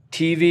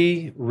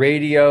TV,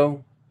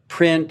 radio,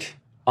 print,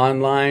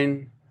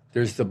 online,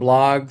 there's the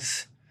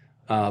blogs,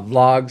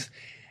 vlogs.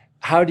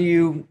 How do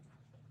you?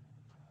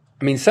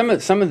 I mean, some of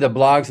the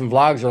blogs and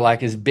vlogs are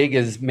like as big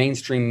as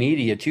mainstream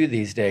media too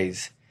these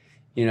days.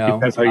 You know,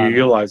 depends how you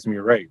utilize them.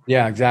 You're right.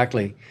 Yeah,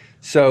 exactly.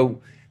 So,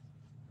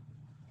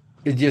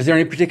 is there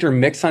any particular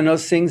mix on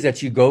those things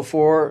that you go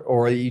for,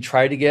 or you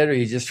try to get, or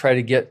you just try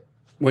to get?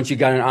 Once you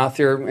got an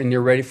author and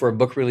you're ready for a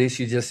book release,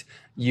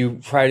 you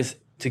try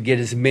to get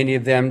as many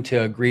of them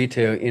to agree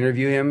to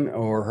interview him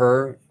or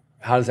her.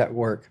 How does that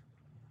work?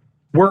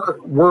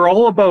 We're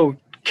all about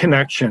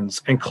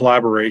connections and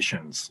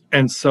collaborations.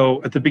 And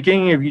so at the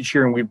beginning of each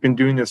year, and we've been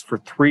doing this for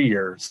 3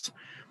 years,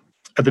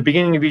 at the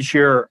beginning of each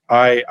year,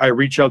 I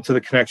reach out to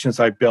the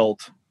connections I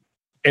built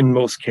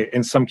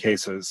in some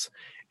cases,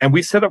 and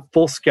we set up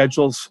full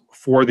schedules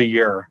for the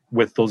year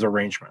with those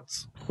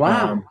arrangements.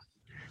 Wow.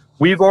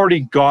 We've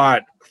already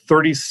got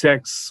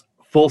 36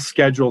 full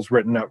schedules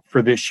written up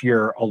for this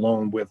year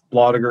alone with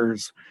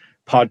bloggers,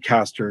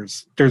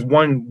 podcasters. There's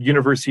one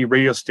university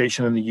radio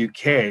station in the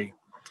UK.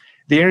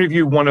 They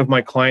interview one of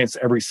my clients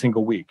every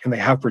single week, and they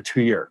have for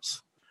 2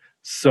 years.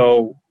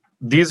 So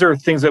these are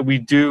things that we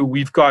do.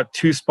 We've got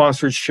 2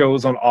 sponsored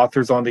shows on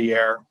Authors on the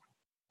Air,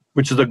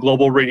 which is a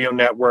global radio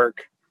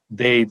network.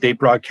 They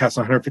broadcast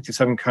in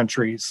 157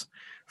 countries,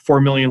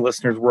 4 million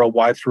listeners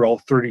worldwide through all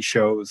 30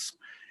 shows.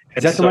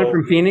 Is that the one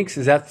from Phoenix?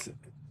 Is that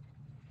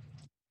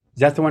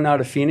the one out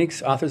of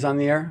Phoenix, Authors on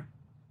the Air?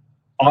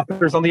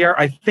 Authors on the Air?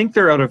 I think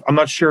they're out of, I'm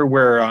not sure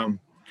where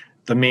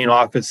the main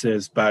office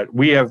is, but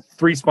we have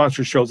 3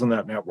 sponsored shows on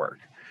that network.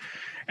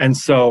 And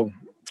so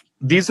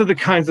these are the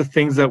kinds of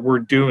things that we're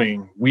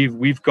doing.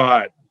 We've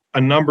got a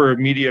number of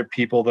media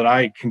people that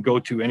I can go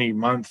to any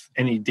month,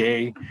 any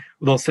day,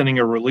 without sending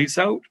a release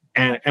out,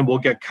 and we'll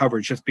get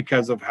coverage just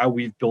because of how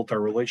we've built our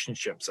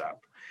relationships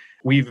up.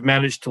 We've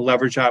managed to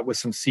leverage that with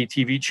some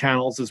CTV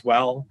channels as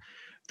well.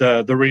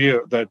 The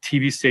radio, the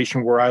TV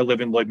station where I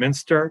live in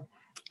Lloydminster,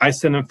 I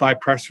send them 5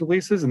 press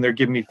releases and they're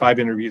giving me 5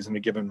 interviews in a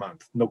given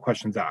month, no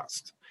questions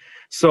asked.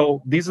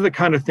 So these are the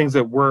kind of things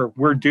that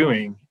we're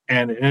doing,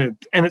 and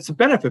it's a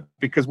benefit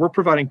because we're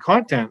providing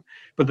content,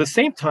 but at the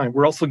same time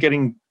we're also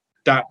getting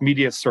that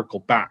media circle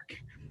back.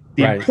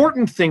 The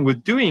important thing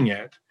with doing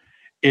it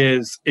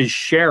is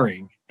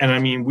sharing. And I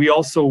mean, we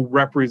also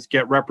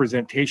get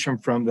representation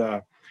from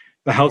the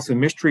House of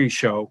Mystery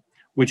show,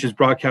 which is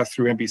broadcast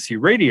through NBC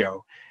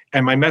Radio.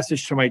 And my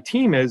message to my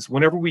team is,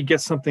 whenever we get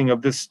something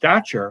of this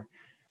stature,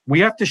 we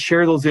have to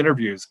share those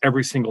interviews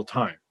every single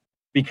time,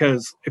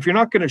 because if you're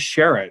not going to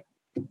share it,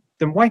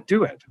 then why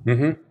do it?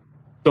 Mm-hmm.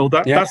 So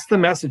that's the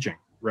messaging,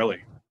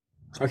 really.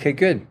 Okay,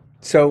 good.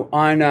 So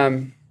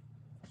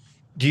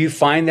do you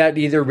find that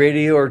either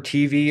radio or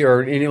TV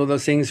or any of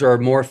those things are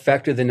more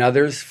effective than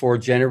others for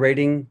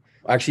generating?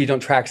 Actually, you don't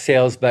track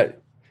sales,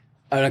 but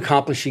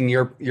accomplishing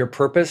your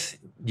purpose.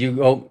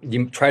 Do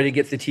you try to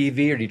get the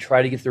TV, or do you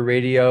try to get the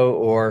radio,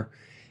 or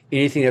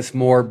anything that's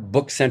more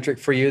book centric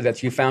for you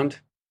that you found?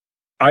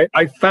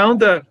 I found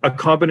that a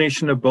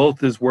combination of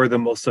both is where the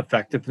most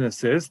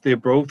effectiveness is. They're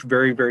both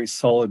very, very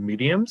solid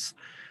mediums.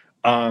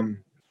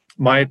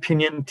 My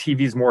opinion,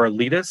 TV is more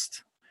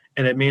elitist,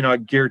 and it may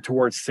not gear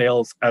towards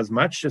sales as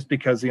much, just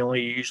because they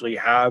only usually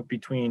have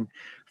between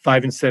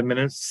 5 and 7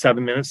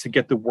 minutes to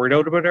get the word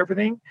out about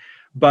everything.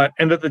 But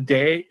end of the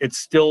day, it's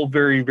still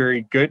very,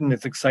 very good, and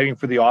it's exciting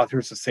for the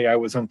authors to say I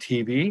was on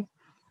TV.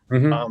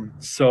 Mm-hmm.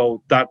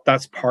 So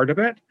that's part of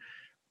it.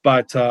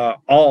 But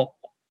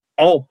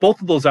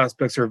both of those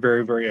aspects are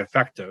very, very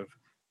effective.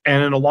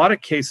 And in a lot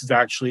of cases,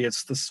 actually,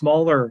 it's the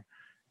smaller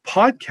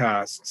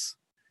podcasts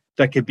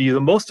that could be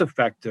the most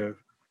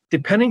effective,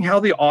 depending how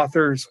the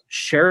authors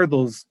share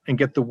those and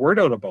get the word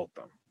out about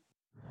them.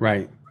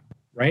 Right.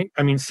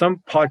 I mean,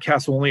 some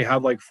podcasts will only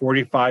have like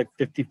 45,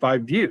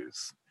 55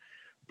 views,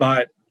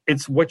 but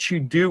it's what you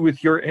do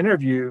with your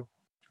interview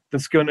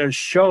that's going to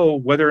show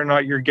whether or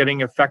not you're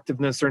getting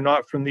effectiveness or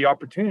not from the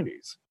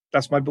opportunities.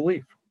 That's my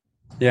belief.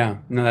 Yeah,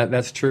 no,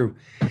 that's true.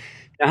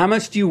 Now, how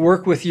much do you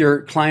work with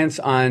your clients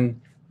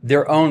on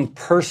their own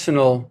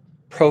personal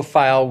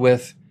profile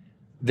with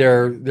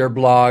their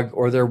blog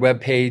or their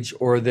webpage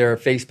or their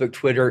Facebook,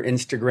 Twitter,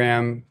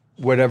 Instagram,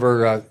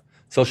 whatever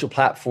social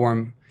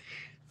platform?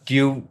 Do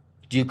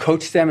you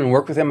coach them and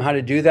work with them how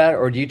to do that,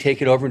 or do you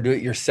take it over and do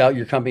it yourself?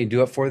 Your company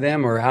do it for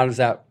them, or how does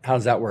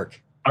that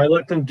work? I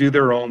let them do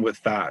their own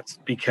with that,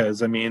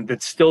 because I mean,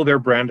 it's still their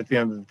brand at the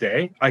end of the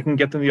day. I can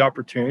get them the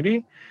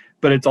opportunity,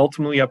 but it's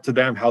ultimately up to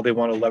them how they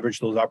want to leverage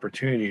those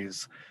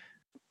opportunities.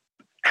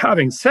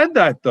 Having said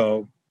that,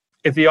 though,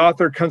 if the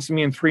author comes to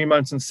me in 3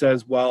 months and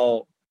says,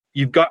 well,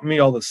 you've gotten me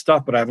all this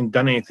stuff, but I haven't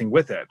done anything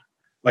with it,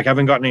 like I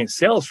haven't gotten any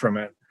sales from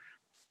it,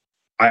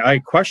 I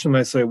question them.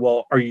 I say,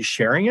 well, are you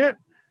sharing it?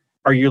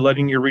 Are you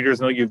letting your readers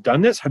know you've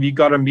done this? Have you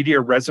got a media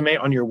resume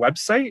on your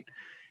website?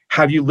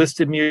 Have you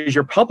listed me as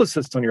your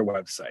publicist on your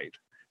website?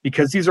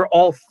 Because these are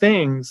all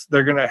things that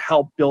are going to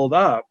help build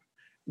up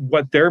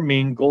what their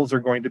main goals are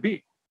going to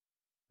be.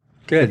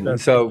 Good.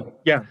 So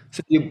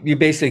you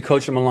basically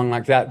coach them along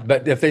like that.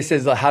 But if they say,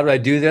 how do I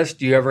do this?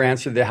 Do you ever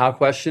answer the how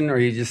question, or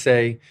you just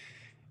say,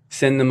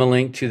 send them a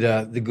link to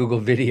the Google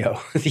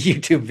video, the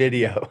YouTube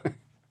video?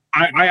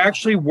 I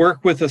actually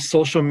work with a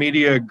social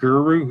media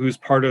guru who's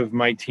part of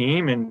my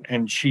team,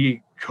 and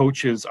she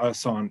coaches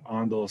us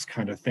on those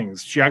kind of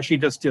things. She actually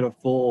just did a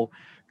full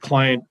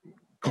client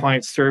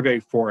survey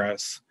for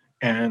us.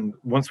 And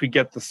once we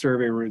get the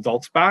survey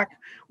results back,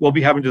 we'll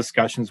be having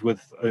discussions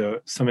with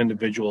some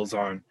individuals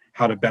on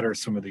how to better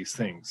some of these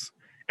things.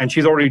 And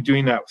she's already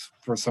doing that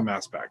for some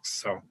aspects.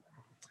 So,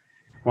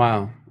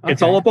 wow. Okay.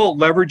 It's all about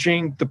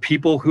leveraging the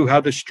people who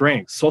have the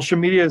strengths. Social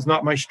media is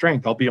not my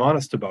strength. I'll be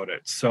honest about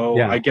it.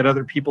 So I get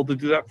other people to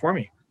do that for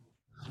me.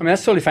 I mean,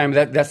 that's totally fine.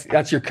 But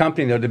that's your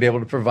company, though, to be able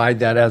to provide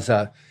that as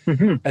a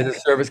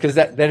service, because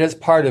that is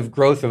part of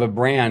growth of a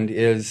brand.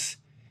 Is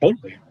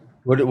totally.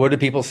 What do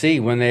people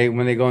see when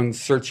they go and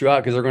search you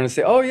out? Because they're going to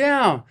say, oh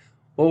yeah,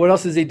 well, what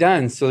else has he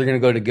done? So they're going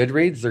to go to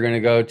Goodreads, they're going to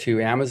go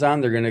to Amazon,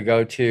 they're going to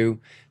go to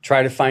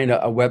try to find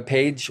a web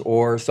page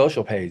or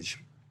social page.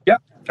 Yeah,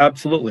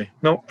 absolutely.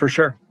 No, for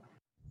sure.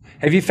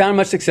 Have you found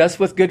much success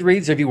with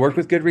Goodreads? Have you worked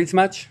with Goodreads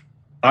much?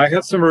 I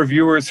have some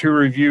reviewers who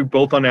review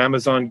both on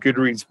Amazon,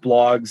 Goodreads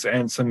blogs,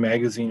 and some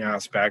magazine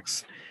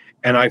aspects.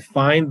 And I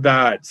find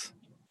that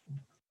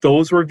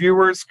those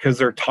reviewers, because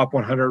they're top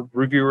 100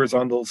 reviewers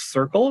on those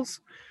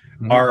circles,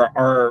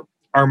 are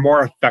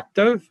more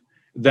effective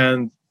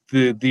than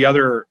the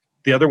other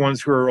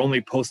ones who are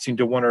only posting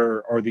to one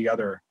or the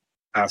other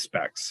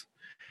aspects.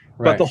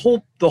 Right.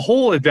 But the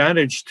whole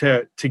advantage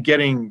to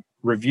getting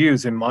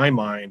reviews, in my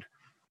mind,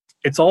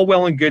 it's all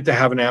well and good to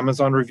have an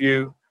Amazon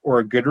review or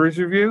a Goodreads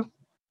review,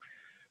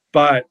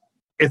 but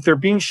if they're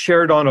being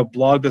shared on a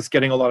blog that's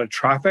getting a lot of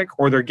traffic,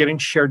 or they're getting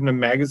shared in a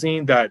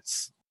magazine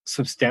that's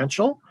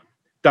substantial,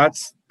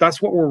 that's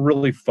what we're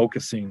really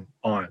focusing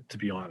on, to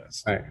be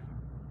honest. Right.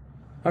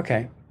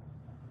 Okay.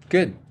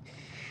 Good.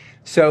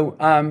 So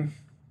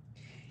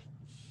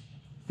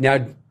now,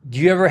 do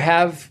you ever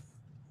have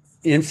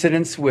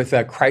incidents with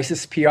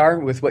crisis PR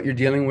with what you're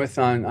dealing with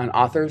on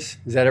authors?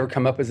 Has that ever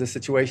come up as a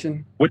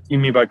situation? What do you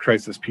mean by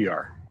crisis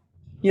PR?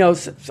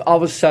 All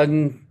of a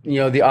sudden,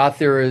 the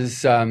author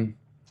is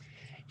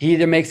he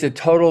either makes a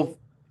total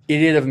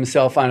idiot of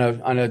himself on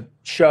a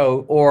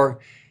show, or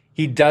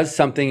he does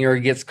something, or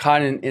he gets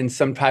caught in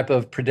some type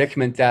of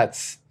predicament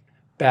that's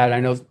bad. I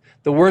know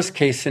the worst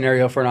case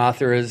scenario for an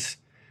author is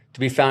to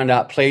be found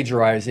out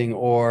plagiarizing,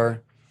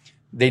 or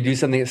they do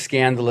something that's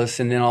scandalous,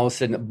 and then all of a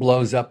sudden it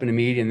blows up in the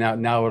media.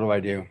 And now what do I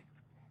do?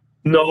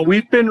 No,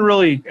 we've been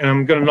really, and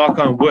I'm going to knock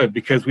on wood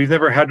because we've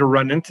never had to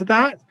run into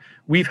that.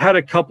 We've had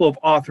a couple of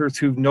authors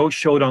who've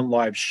no-showed on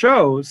live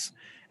shows,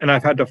 and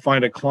I've had to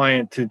find a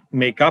client to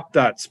make up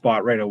that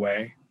spot right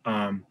away.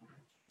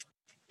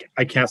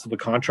 I cancel the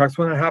contracts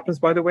when that happens,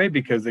 by the way,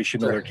 because they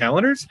should know their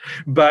calendars.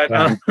 But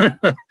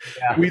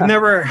we've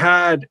never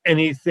had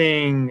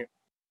anything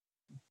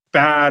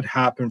bad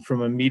happen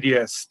from a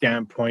media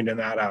standpoint in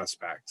that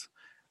aspect.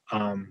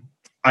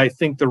 I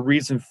think the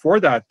reason for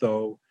that,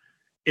 though,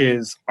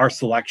 is our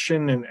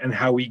selection and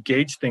how we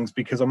gauge things,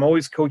 because I'm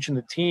always coaching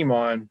the team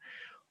on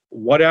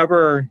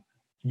whatever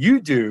you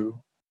do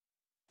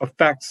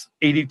affects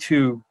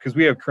 82, because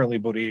we have currently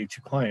about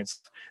 82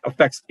 clients,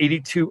 affects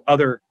 82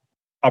 other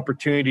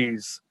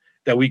opportunities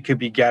that we could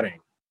be getting.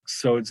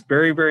 So it's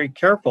very, very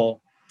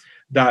careful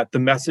that the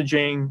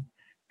messaging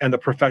and the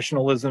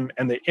professionalism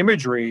and the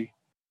imagery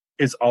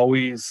is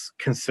always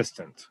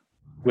consistent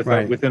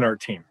within our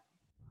team.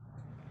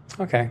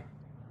 Okay,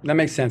 that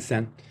makes sense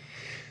then.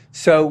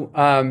 So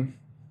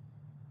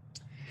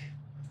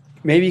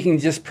maybe you can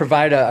just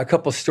provide a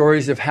couple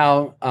stories of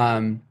how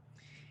an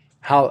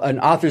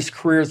author's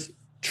career's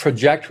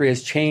trajectory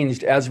has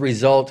changed as a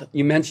result.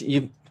 You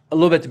mentioned a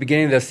little bit at the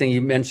beginning of this thing.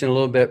 You mentioned a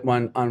little bit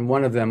on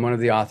one of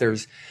the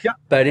authors. Yeah.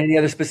 But any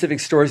other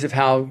specific stories of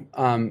how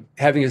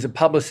having as a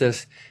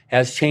publicist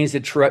has changed the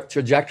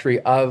trajectory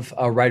of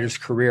a writer's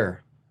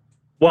career?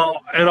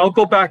 Well, and I'll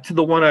go back to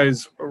the one I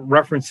was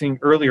referencing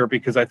earlier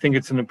because I think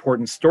it's an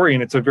important story,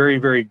 and it's a very,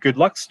 very good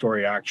luck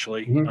story,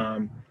 actually.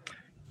 Mm-hmm.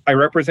 I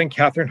represent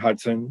Catherine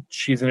Hudson.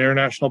 She's an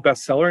international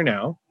bestseller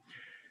now.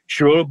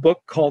 She wrote a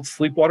book called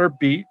Sleepwater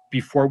Beat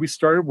before we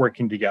started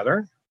working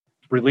together.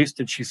 Released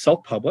it. She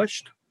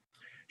self-published.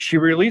 She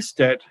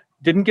released it,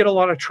 didn't get a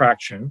lot of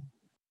traction.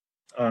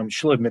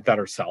 She'll admit that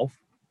herself.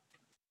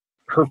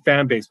 Her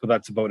fan base, but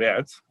that's about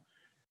it.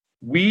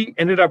 We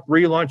ended up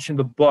relaunching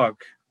the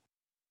book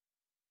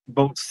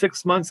about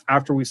 6 months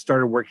after we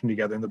started working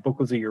together, and the book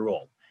was a year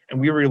old, and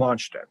we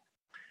relaunched it.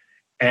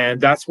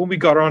 And that's when we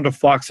got her onto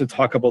Fox to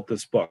talk about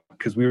this book,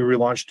 because we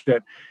relaunched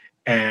it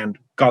and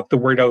got the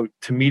word out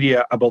to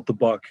media about the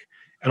book.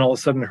 And all of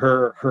a sudden,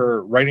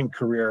 her writing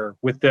career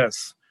with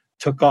this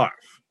took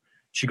off.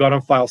 She got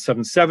on File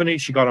 770.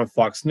 She got on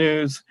Fox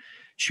News.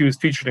 She was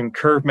featured in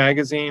Curve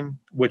magazine,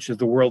 which is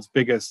the world's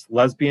biggest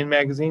lesbian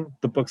magazine.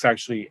 The book's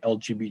actually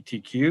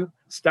LGBTQ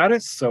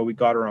status, so we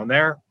got her on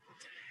there.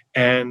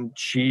 And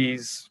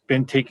she's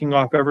been taking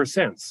off ever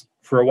since.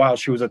 For a while,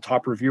 she was a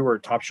top reviewer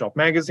at Top Shelf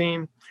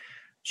magazine.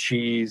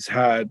 She's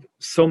had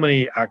so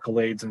many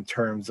accolades in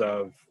terms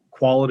of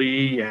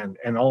quality and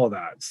all of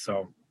that.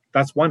 So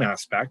that's one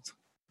aspect.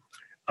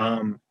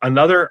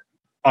 Another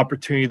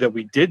opportunity that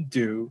we did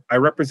do, I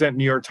represent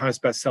New York Times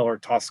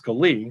bestseller Tosca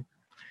Lee,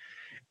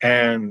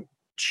 and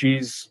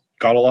she's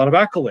got a lot of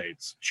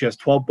accolades. She has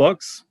 12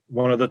 books,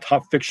 one of the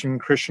top fiction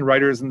Christian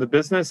writers in the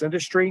business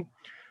industry.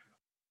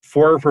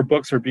 4 of her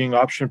books are being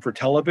optioned for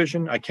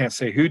television. I can't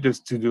say who to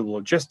do the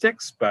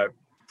logistics, but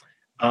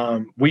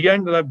we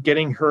ended up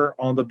getting her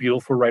on the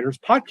Beautiful Writers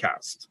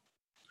podcast.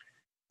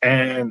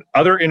 And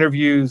other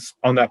interviews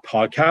on that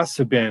podcast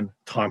have been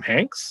Tom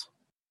Hanks,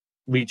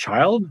 Lee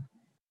Child,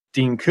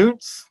 Dean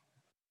Koontz,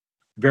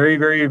 very,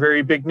 very,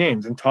 very big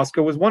names. And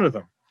Tosca was one of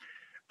them.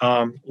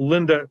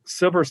 Linda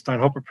Silverstein,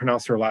 hope I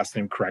pronounced her last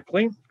name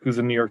correctly, who's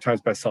a New York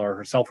Times bestseller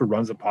herself, who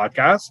runs a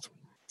podcast,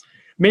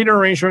 made an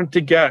arrangement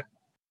to get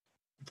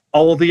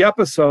all of the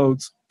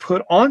episodes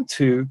put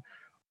onto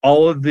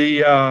all of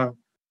the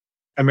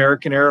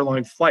American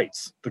Airlines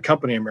flights, the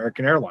company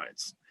American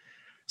Airlines.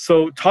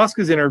 So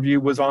Tosca's interview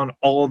was on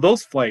all of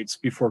those flights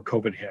before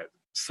COVID hit.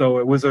 So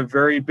it was a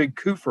very big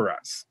coup for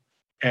us.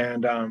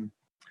 And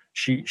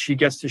she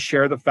gets to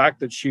share the fact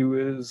that she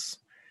was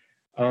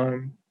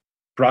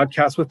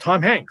broadcast with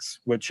Tom Hanks,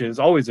 which is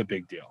always a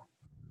big deal.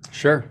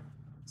 Sure.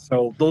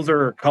 So those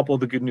are a couple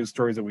of the good news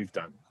stories that we've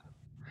done.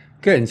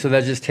 Good. And so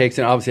that just takes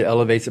and obviously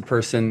elevates a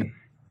person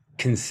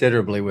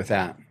considerably with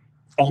that.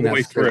 All the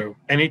way through.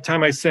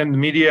 Anytime I send the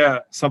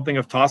media something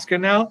of Tosca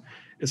now,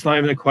 it's not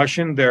even a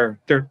question. They're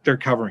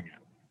covering it.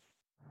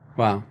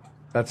 Wow.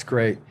 That's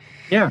great.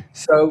 Yeah.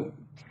 So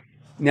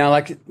now,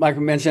 like I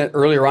mentioned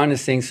earlier on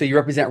this thing, so you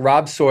represent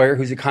Rob Sawyer,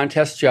 who's a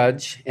contest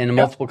judge and a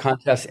multiple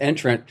contest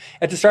entrant.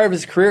 At the start of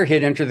his career, he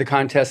had entered the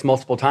contest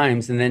multiple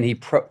times, and then he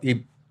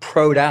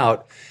pro'd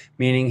out,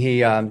 meaning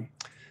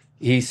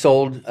he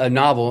sold a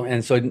novel,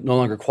 and so no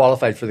longer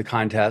qualified for the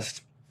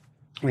contest.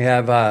 We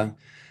have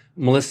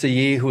Melissa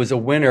Yee, who was a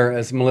winner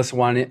as Melissa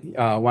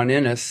Juan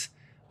Innes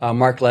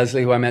Mark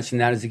Leslie, who I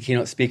mentioned that as a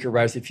keynote speaker,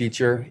 Rise of the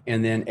Future,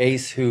 and then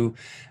Ace, who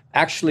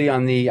actually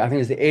on I think it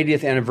was the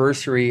 80th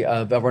anniversary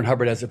of L. Ron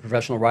Hubbard as a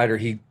professional writer,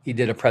 he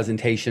did a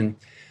presentation.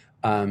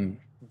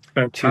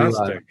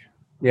 Fantastic.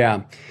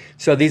 Yeah.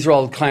 So these are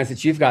all clients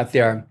that you've got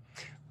there,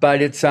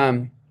 but it's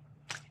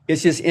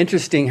just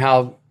interesting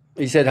how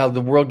you said how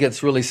the world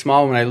gets really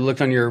small when I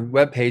looked on your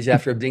webpage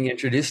after being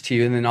introduced to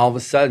you, and then all of a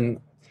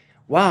sudden,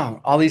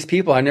 wow, all these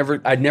people I'd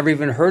never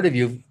even heard of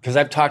you, because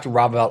I've talked to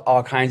Rob about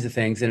all kinds of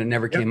things and it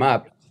never came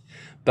up.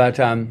 But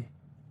then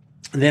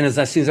as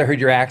soon as I heard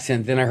your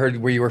accent, then I heard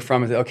where you were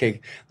from. I said,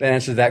 okay, that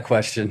answers that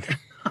question.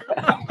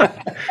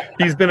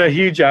 He's been a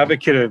huge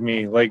advocate of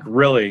me, like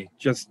really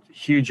just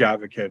huge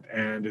advocate.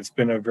 And it's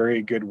been a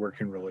very good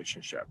working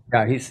relationship.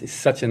 Yeah, he's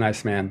such a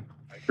nice man.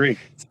 I agree.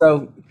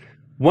 So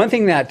one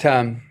thing that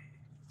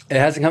it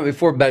hasn't come up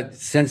before, but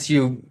since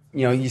you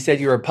said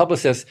you were a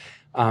publicist,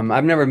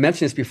 I've never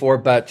mentioned this before,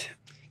 but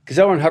because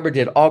L. Ron Hubbard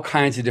did all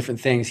kinds of different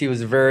things. He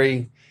was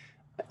very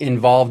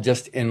involved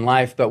just in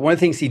life. But one of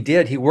the things he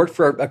did, he worked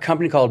for a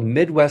company called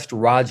Midwest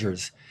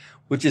Rogers,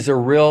 which is a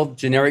real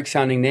generic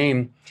sounding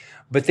name.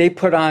 But they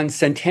put on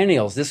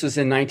centennials. This was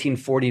in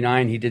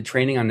 1949. He did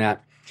training on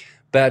that.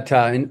 But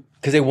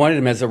because they wanted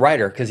him as a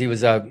writer, because he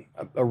was a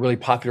really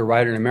popular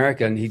writer in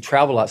America, and he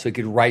traveled a lot so he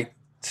could write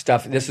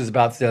stuff. This was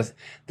about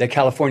the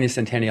California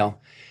Centennial.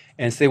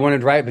 And so they wanted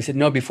to write, but they said,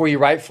 no, before you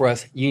write for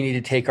us, you need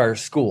to take our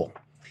school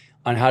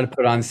on how to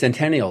put on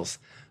centennials.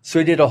 So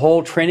he did a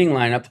whole training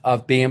lineup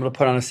of being able to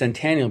put on a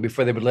centennial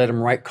before they would let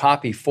him write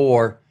copy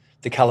for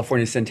the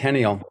California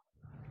Centennial.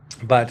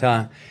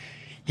 But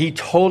he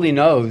totally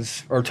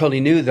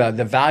knew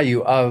the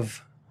value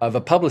of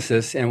a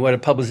publicist and what a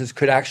publicist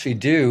could actually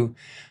do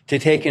to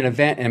take an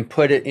event and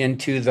put it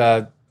into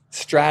the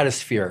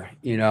stratosphere,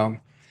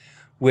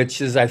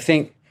 which is, I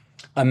think,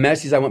 a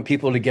message I want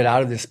people to get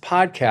out of this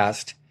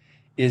podcast,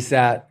 is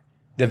that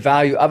the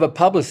value of a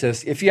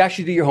publicist, if you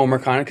actually do your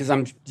homework on it, because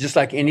I'm just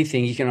like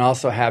anything, you can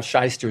also have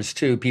shysters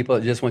too, people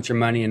that just want your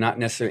money and not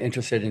necessarily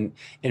interested in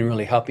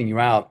really helping you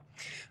out.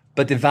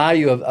 But the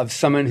value of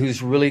someone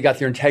who's really got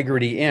their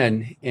integrity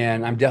in,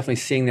 and I'm definitely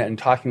seeing that and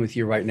talking with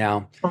you right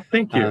now. Oh,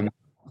 thank you.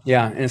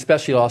 Yeah, and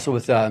especially also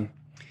with the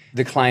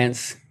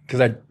clients, because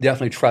I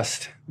definitely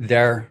trust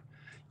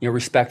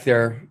respect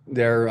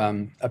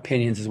their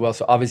opinions as well.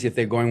 So obviously, if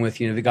they're going with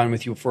you, they've gone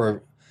with you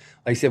for,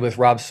 like I said, with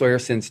Rob Sawyer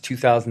since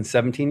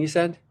 2017, you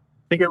said? I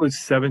think it was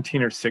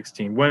 17 or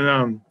 16.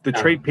 When the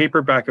trade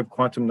paperback of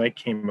Quantum Night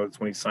came out,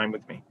 when he signed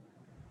with me.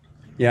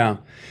 Yeah.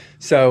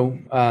 So,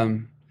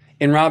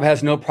 and Rob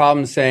has no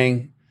problem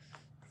saying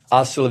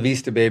 "hasta la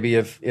vista, baby,"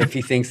 if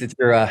he thinks that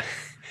you're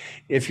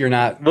if you're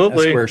not a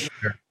square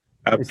shooter.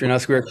 Absolutely. If you're not a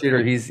square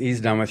shooter, he's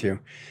done with you.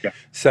 Yeah.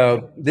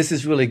 So this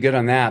is really good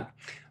on that.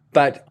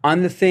 But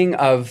on the thing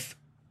of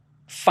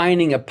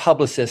finding a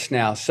publicist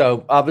now,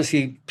 so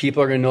obviously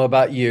people are going to know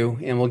about you,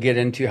 and we'll get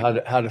into how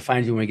to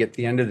find you when we get to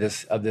the end of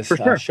this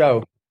sure.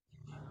 Show.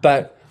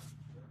 But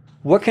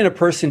what can a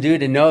person do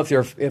to know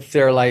if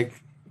they're like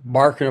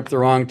barking up the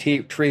wrong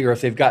tree, or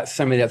if they've got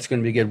somebody that's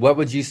going to be good? What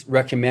would you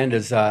recommend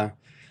as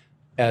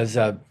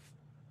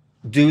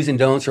do's and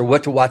don'ts, or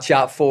what to watch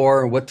out for,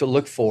 or what to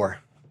look for?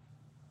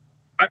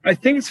 I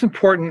think it's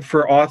important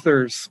for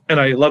authors, and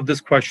I love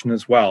this question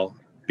as well,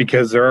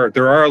 because there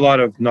are a lot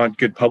of not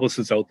good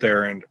publicists out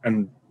there,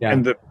 and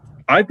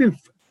I've been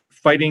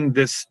fighting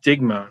this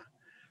stigma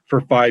for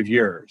 5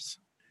 years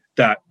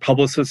that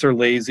publicists are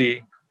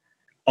lazy,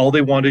 all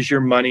they want is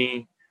your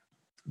money,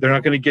 they're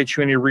not going to get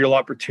you any real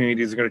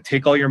opportunities, they're going to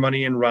take all your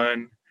money and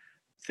run,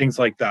 things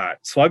like that.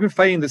 So I've been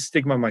fighting this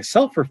stigma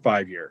myself for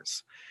 5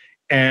 years,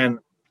 and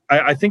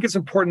I think it's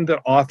important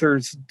that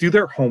authors do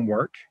their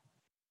homework,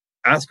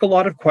 ask a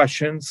lot of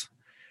questions.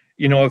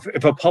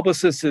 If a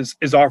publicist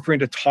is offering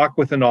to talk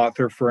with an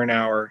author for an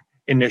hour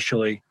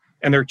initially,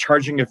 and they're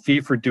charging a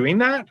fee for doing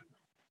that,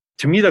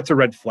 to me, that's a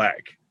red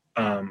flag.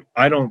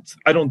 I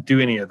don't do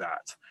any of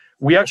that.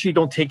 We actually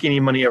don't take any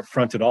money up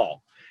front at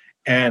all.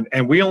 And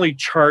we only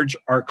charge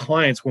our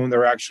clients when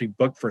they're actually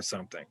booked for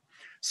something.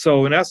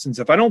 So in essence,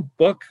 if I don't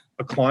book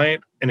a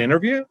client an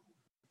interview,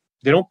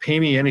 they don't pay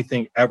me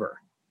anything ever.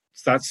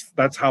 So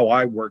that's how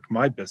I work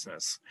my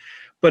business.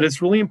 But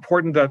it's really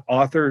important that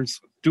authors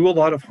do a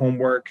lot of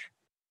homework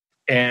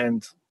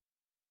and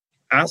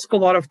ask a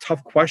lot of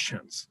tough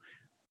questions,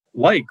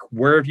 like,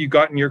 where have you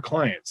gotten your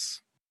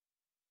clients?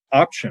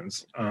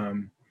 Options.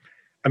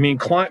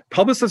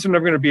 Publicists are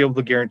never going to be able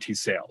to guarantee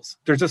sales.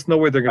 There's just no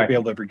way they're going to be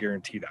able to ever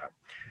guarantee that.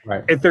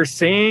 Right. If they're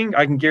saying,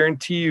 I can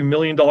guarantee you $1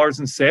 million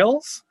in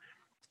sales,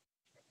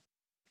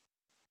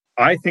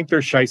 I think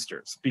they're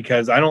shysters,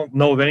 because I don't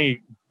know of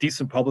any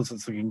decent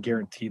publicists that can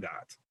guarantee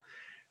that.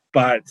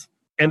 But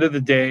end of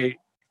the day,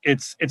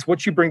 it's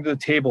what you bring to the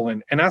table,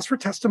 and ask for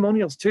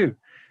testimonials too.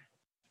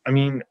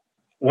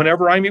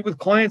 Whenever I meet with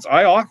clients,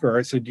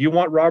 I said, do you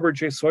want Robert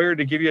J. Sawyer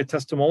to give you a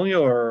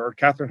testimonial, or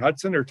Catherine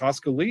Hudson or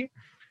Tosca Lee?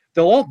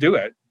 They'll all do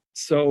it.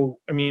 So,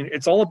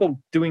 it's all about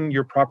doing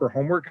your proper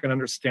homework and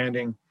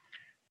understanding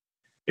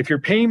if you're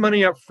paying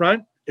money up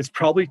front, it's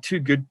probably too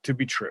good to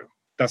be true.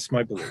 That's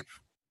my belief.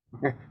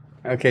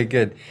 Okay,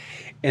 good.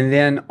 And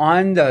then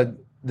on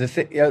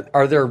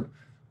are there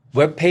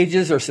web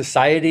pages or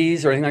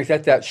societies or anything like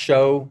that that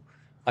show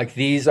like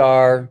these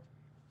are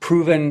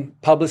proven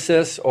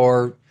publicists,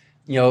 or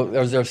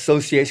there's an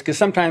association? Because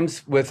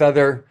sometimes with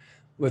other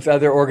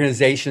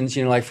organizations,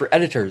 like for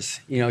editors,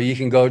 you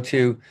can go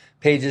to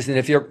pages, and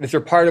if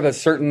they're part of a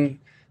certain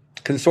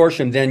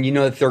consortium, then you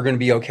know that they're going to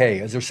be okay.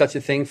 Is there such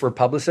a thing for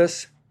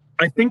publicists?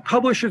 I think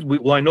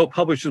I know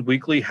Publishers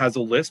Weekly has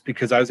a list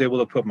because I was able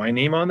to put my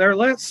name on their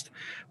list,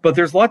 but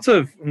there's lots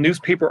of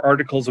newspaper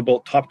articles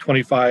about top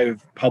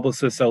 25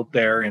 publicists out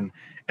there and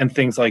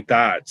things like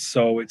that.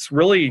 So it's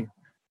really,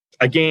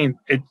 again,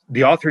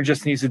 the author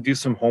just needs to do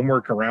some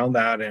homework around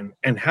that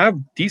and have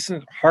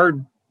decent,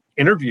 hard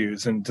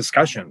interviews and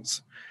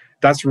discussions.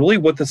 That's really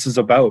what this is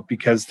about,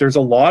 because there's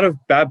a lot of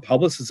bad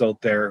publicists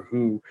out there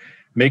who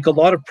make a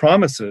lot of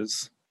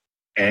promises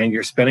and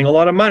you're spending a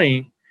lot of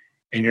money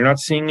and you're not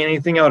seeing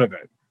anything out of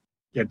it.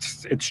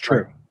 It's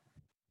true.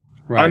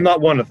 Right. I'm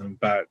not one of them,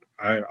 but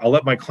I'll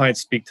let my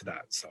clients speak to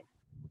that. So,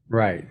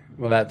 right.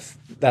 Well,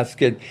 that's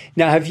good.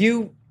 Now, have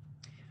you,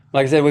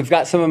 like I said, we've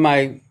got some of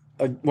my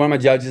one of my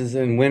judges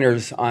and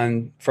winners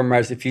from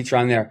Writers of the Future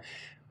on there.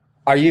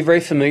 Are you very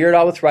familiar at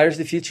all with Writers of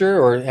the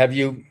Future, or have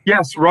you?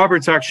 Yes,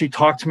 Robert's actually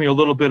talked to me a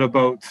little bit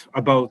about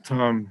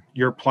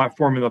your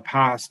platform in the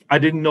past. I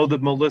didn't know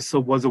that Melissa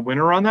was a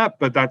winner on that,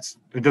 but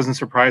it doesn't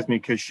surprise me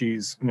because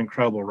she's an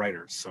incredible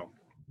writer. So,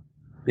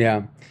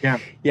 yeah.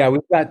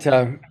 We've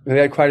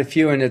had quite a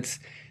few, and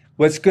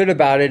what's good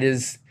about it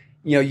is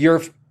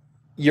your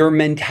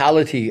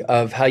mentality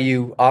of how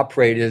you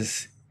operate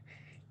is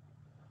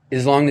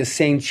along the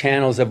same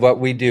channels of what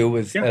we do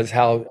as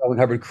how Owen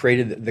Hubbard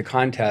created the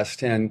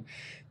contest. And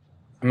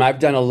I've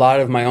done a lot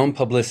of my own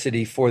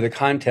publicity for the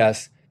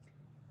contest,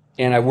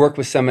 and I work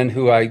with someone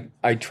who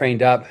I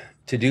trained up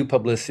to do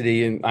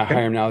publicity, and I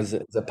hire him now as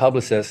a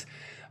publicist.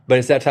 But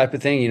it's that type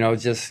of thing,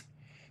 just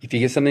if you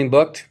get something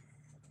booked,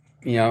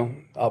 he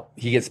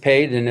gets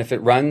paid, and if it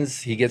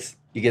runs, he gets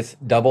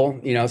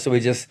double, so we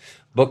just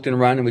booked and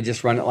run, and we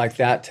just run it like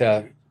that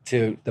to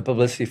the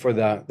publicity for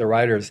the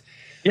writers.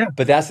 Yeah.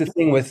 But that's the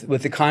thing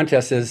with the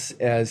contest as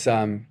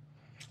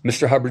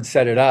Mr. Hubbard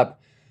set it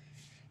up.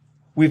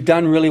 We've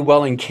done really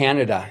well in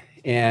Canada,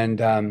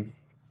 and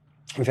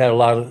we've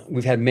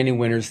had many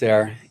winners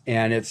there,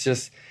 and it's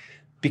just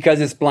because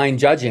it's blind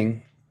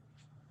judging.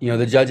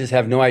 The judges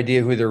have no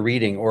idea who they're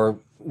reading or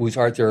whose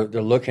art they're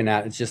looking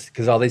at. It's just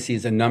because all they see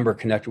is a number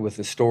connected with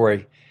the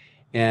story,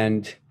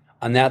 and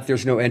on that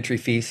there's no entry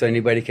fee, so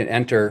anybody can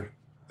enter.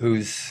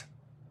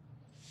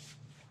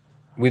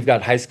 We've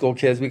got high school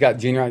kids, we got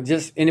junior,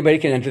 just anybody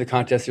can enter the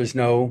contest. There's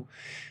no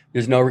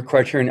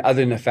criterion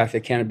other than the fact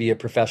they can't be a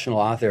professional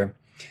author.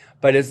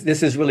 But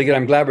this is really good.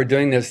 I'm glad we're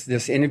doing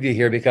this interview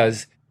here,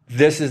 because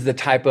this is the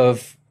type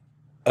of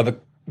a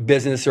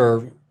business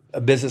or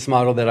a business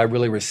model that I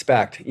really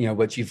respect,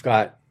 what you've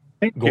got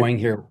going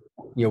here,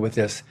 with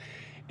this.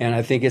 And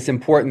I think it's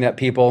important that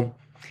people,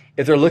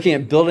 if they're looking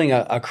at building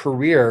a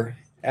career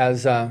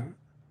as a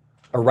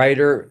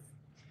writer,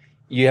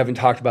 you haven't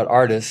talked about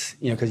artists,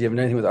 because you haven't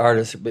done anything with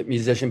artists, but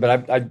musician,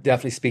 but I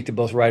definitely speak to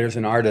both writers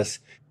and artists.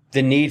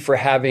 The need for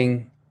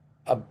having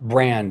a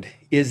brand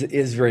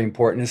is very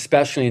important,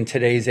 especially in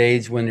today's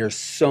age when there's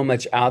so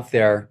much out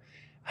there.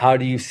 How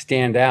do you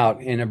stand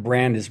out? And a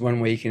brand is one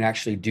way you can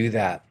actually do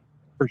that.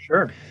 For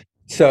sure.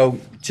 So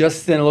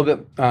just in a little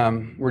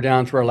bit, we're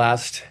down to our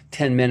last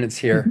 10 minutes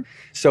here. Mm-hmm.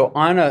 So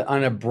on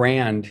a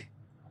brand,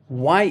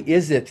 why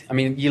is it,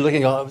 you're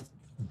looking at,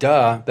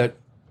 but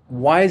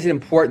why is it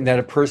important that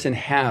a person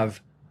have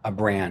a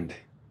brand?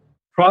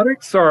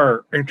 Products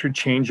are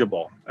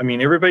interchangeable.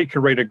 Everybody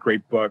can write a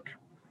great book.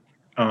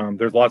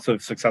 There's lots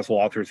of successful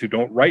authors who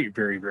don't write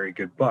very, very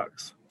good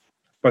books,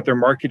 but they're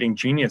marketing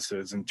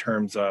geniuses in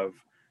terms of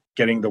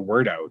getting the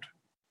word out.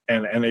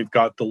 And they've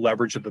got the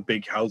leverage of the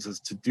big houses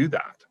to do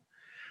that.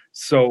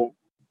 So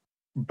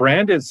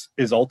brand is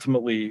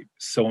ultimately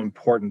so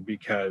important,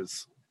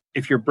 because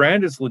if your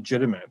brand is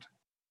legitimate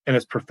and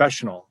it's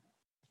professional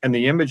and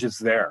the image is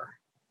there,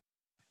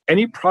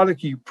 any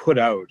product you put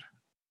out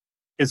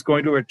is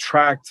going to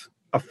attract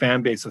a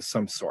fan base of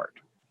some sort.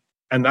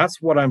 And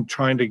that's what I'm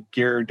trying to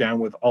gear down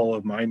with all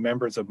of my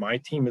members of my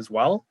team as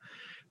well.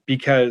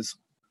 Because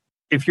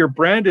if your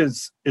brand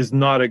is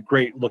not a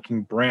great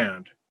looking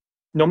brand,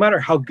 no matter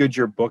how good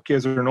your book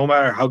is, or no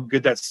matter how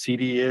good that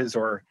CD is,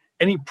 or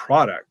any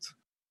product,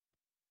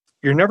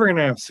 you're never going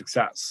to have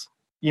success.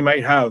 You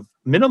might have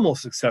minimal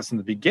success in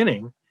the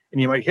beginning,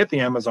 and you might hit the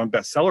Amazon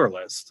bestseller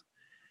list,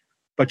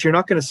 but you're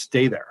not going to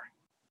stay there.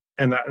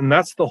 And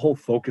that's the whole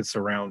focus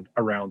around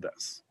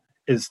this,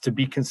 is to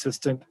be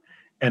consistent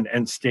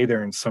and stay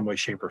there in some way,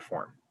 shape, or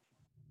form.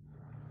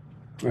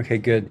 Okay,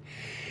 good.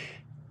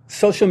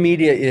 Social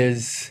media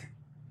is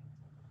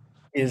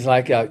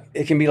like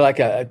it can be like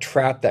a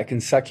trap that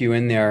can suck you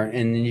in there,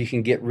 and then you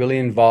can get really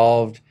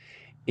involved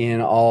in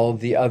all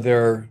the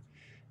other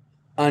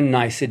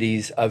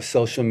unniceties of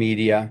social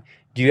media.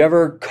 Do you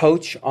ever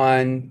coach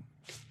on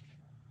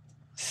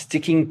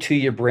sticking to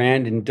your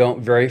brand and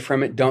don't vary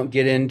from it? Don't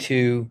get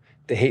into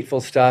the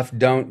hateful stuff.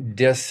 Don't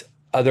diss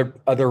other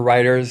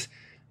writers.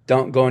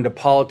 Don't go into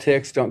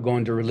politics. Don't go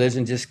into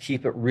religion. Just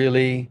keep it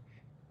really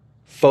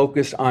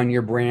focused on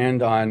your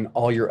brand, on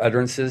all your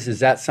utterances. Is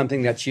that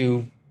something that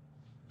you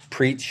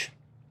preach?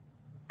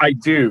 I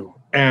do.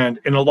 And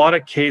in a lot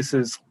of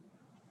cases,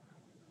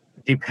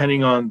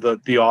 depending on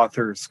the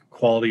author's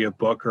quality of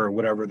book or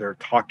whatever they're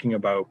talking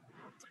about,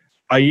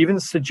 I even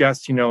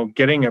suggest,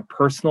 getting a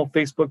personal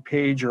Facebook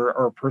page or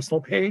a personal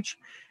page,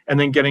 and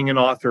then getting an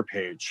author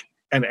page,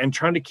 and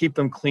trying to keep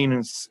them clean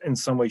in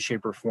some way,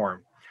 shape, or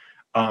form.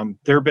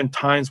 There have been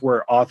times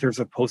where authors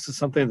have posted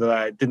something that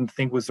I didn't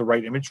think was the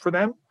right image for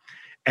them.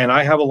 And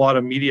I have a lot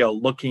of media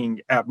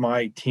looking at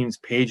my team's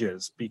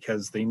pages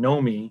because they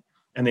know me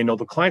and they know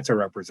the clients I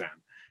represent.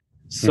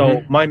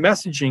 So my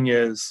messaging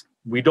is,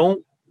 we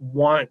don't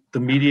want the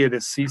media to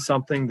see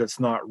something that's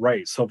not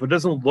right. So if it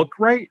doesn't look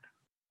right,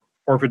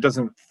 or if it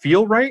doesn't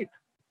feel right,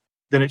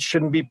 then it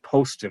shouldn't be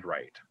posted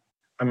right.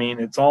 I mean,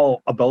 it's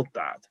all about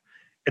that.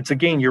 It's,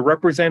 again, you're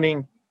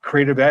representing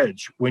Creative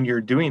Edge when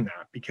you're doing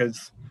that,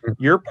 because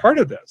you're part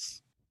of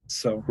this.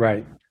 So,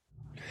 right.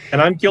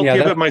 And I'm guilty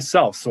of it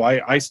myself. So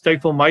I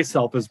stifle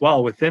myself as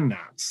well within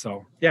that.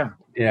 So, yeah.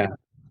 Yeah.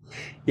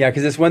 Yeah.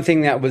 Because it's one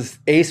thing that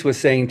Ace was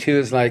saying too,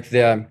 is like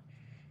the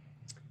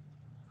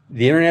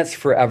internet's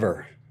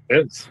forever.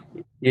 It is.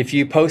 If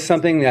you post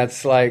something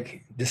that's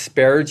like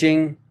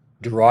disparaging,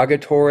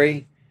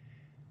 derogatory,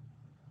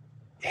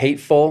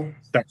 hateful,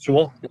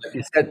 sexual, like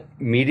you said,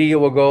 media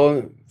will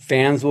go,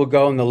 fans will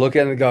go, and they'll look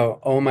at it and go,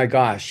 oh my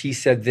gosh, he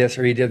said this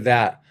or he did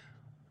that.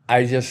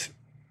 I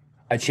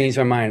changed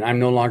my mind. I'm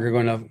no longer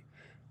going to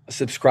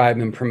subscribe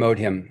and promote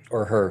him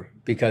or her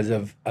because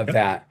of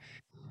that.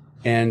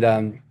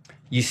 And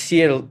you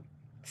see it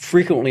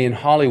frequently in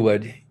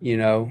Hollywood,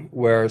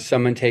 where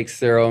someone takes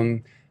their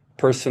own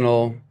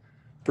personal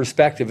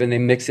perspective and they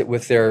mix it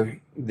with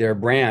their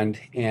brand,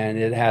 and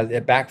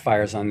it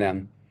backfires on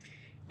them.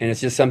 And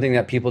it's just something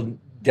that people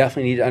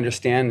definitely need to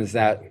understand, is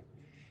that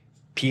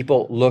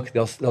people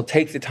they'll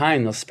take the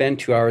time, they'll spend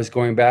 2 hours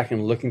going back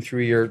and looking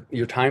through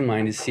your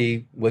timeline to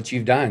see what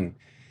you've done.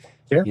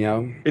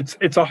 Yeah.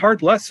 It's a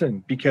hard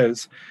lesson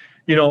because,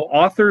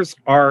 authors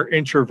are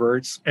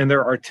introverts and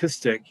they're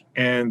artistic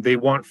and they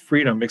want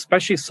freedom,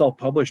 especially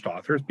self-published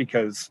authors,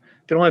 because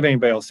they don't have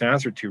anybody else to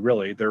answer to,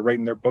 really. They're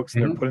writing their books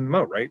and they're putting them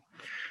out, right?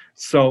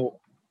 So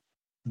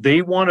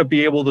they want to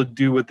be able to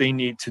do what they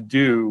need to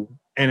do.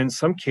 And in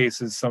some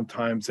cases,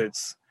 sometimes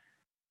it's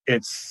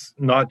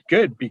not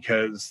good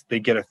because they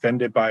get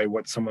offended by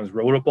what someone's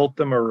wrote about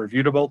them or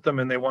reviewed about them,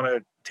 and they want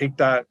to take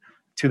that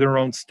to their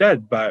own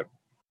stead. But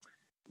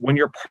when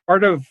you're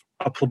part of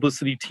a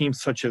publicity team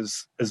such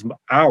as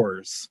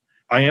ours,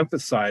 I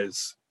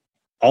emphasize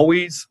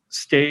always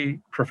stay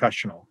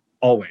professional,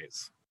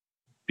 always,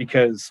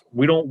 because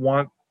we don't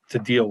want to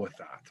deal with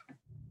that.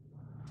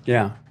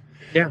 Yeah.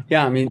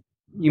 I mean,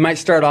 you might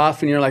start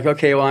off and you're like,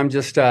 okay, well, I'm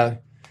just,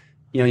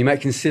 you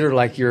might consider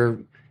like you're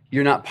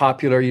not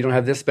popular, you don't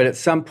have this, but at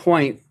some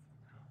point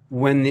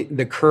when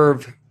the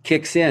curve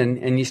kicks in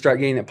and you start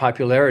getting that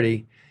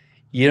popularity,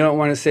 you don't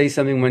want to say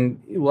something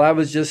I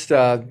was just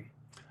a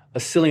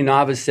silly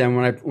novice then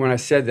when I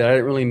said that. I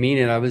didn't really mean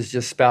it. I was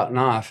just spouting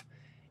off.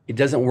 It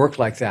doesn't work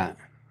like that.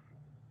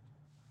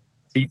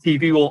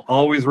 CTV will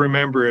always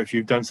remember if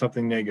you've done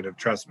something negative.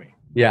 Trust me.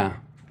 Yeah,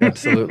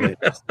 absolutely.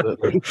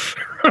 Absolutely.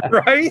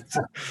 Right?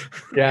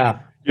 Yeah.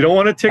 You don't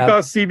want to tick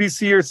off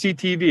CBC or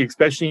CTV,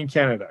 especially in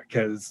Canada,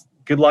 because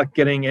good luck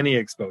getting any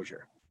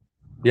exposure.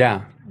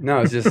 Yeah. No,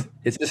 it's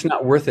just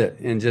not worth it.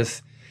 And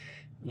just,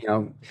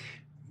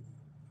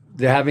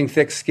 having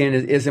thick skin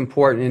is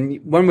important.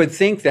 And one would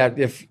think that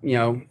if,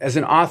 as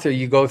an author,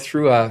 you go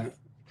through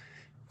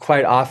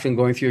quite often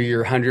going through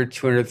your 100,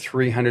 200,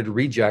 300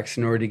 rejects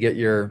in order to get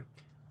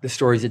the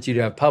stories that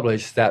you have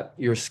published, that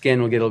your skin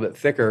will get a little bit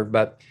thicker,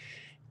 but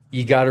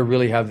you got to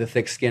really have the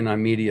thick skin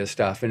on media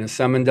stuff. And if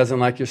someone doesn't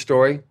like your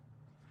story,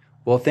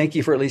 well, thank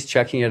you for at least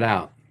checking it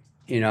out.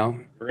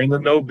 We're in the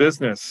no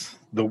business.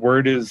 The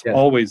word is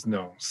always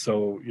no.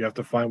 So you have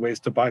to find ways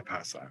to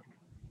bypass that.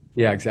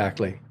 Yeah,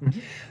 exactly. Mm-hmm.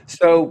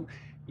 So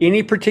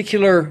any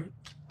particular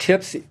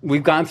tips?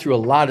 We've gone through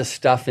a lot of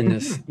stuff in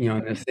this,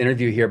 in this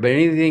interview here, but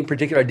anything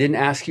particular I didn't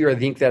ask you, or I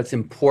think that's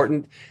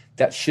important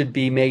that should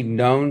be made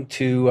known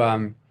to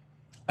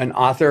an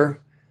author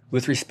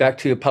with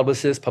respect to a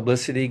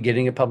publicity,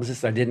 getting a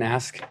publicist, I didn't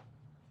ask?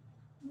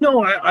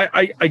 No,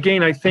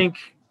 I think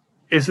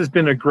this has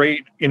been a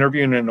great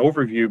interview and an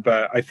overview,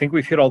 but I think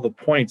we've hit all the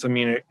points. I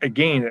mean,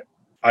 again,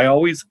 I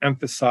always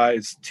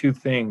emphasize two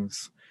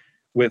things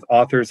with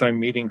authors I'm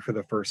meeting for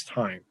the first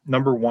time.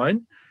 Number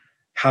one,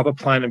 have a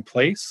plan in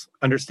place,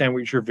 understand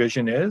what your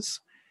vision is,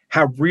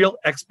 have real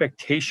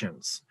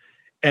expectations.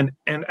 And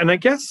I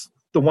guess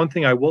the one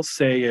thing I will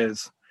say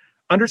is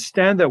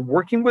understand that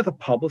working with a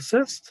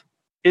publicist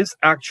is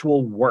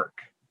actual work.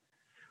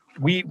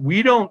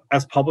 We don't,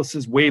 as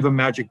publicists, wave a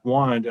magic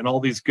wand and all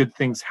these good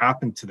things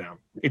happen to them.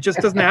 It just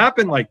doesn't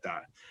happen like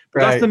that.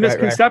 But that's the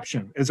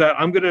misconception, is that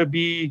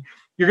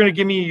you're going to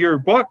give me your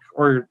book,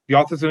 or the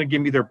author's going to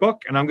give me their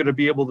book, and I'm going to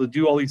be able to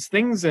do all these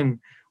things, and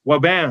well,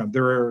 bam,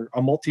 they're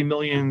a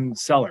multi-million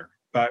seller.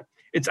 But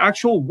it's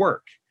actual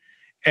work.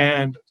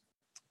 And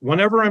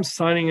whenever I'm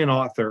signing an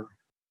author,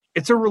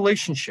 it's a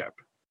relationship.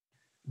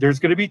 There's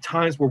going to be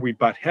times where we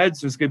butt heads.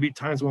 There's going to be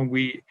times when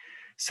we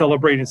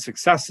celebrate in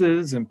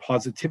successes and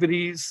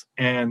positivities.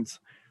 And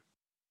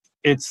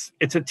it's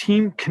a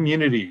team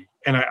community.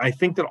 And I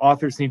think that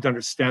authors need to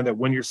understand that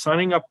when you're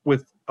signing up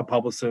with a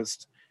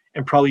publicist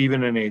and probably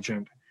even an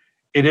agent,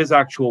 it is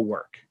actual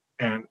work.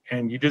 And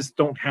you just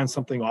don't hand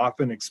something off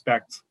and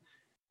expect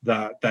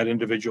that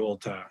individual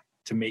to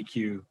make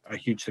you a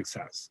huge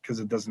success, because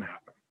it doesn't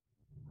happen.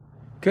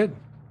 Good.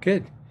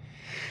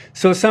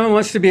 So if someone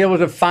wants to be able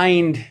to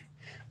find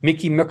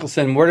Mickey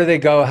Mickelson, where do they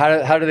go?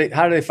 How do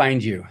they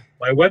find you?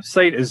 My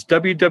website is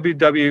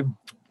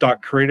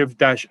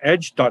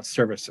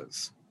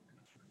www.creative-edge.services.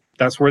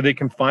 That's where they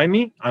can find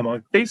me. I'm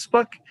on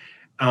Facebook.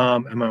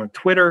 I'm on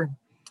Twitter.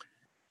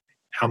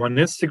 I'm on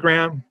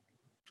Instagram.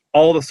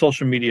 All the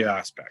social media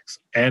aspects.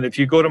 And if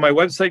you go to my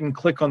website and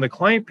click on the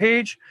client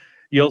page,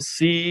 you'll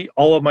see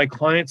all of my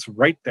clients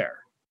right there.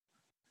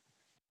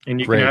 And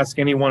you can ask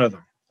any one of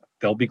them.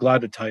 They'll be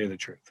glad to tell you the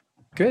truth.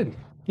 Good.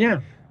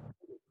 Yeah.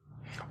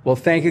 Well,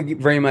 thank you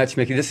very much,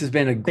 Mickey. This has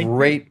been a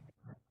great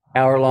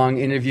hour-long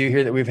interview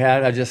here that we've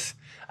had.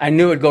 I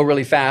knew it'd go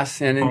really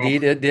fast, and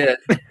indeed it did.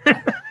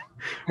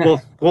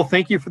 Well,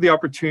 thank you for the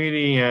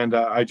opportunity, and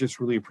I just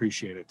really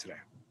appreciate it today.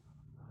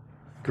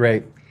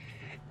 Great.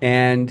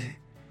 And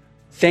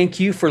thank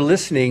you for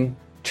listening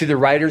to the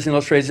Writers and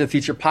Illustrators of the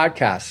Future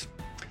podcast.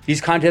 These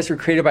contests were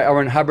created by L.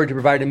 Ron Hubbard to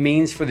provide a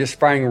means for the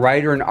aspiring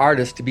writer and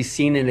artist to be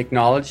seen and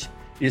acknowledged.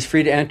 It is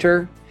free to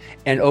enter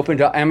and open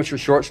to amateur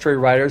short story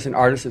writers and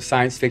artists of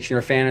science fiction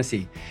or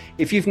fantasy.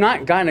 If you've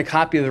not gotten a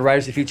copy of the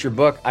Writers of the Future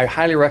book, I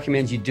highly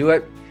recommend you do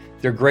it.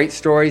 They're great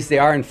stories. They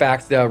are, in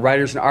fact, the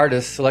writers and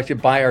artists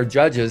selected by our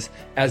judges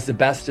as the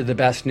best of the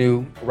best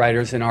new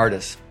writers and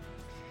artists.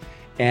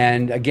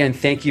 And again,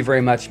 thank you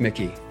very much,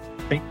 Mickey.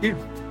 Thank you.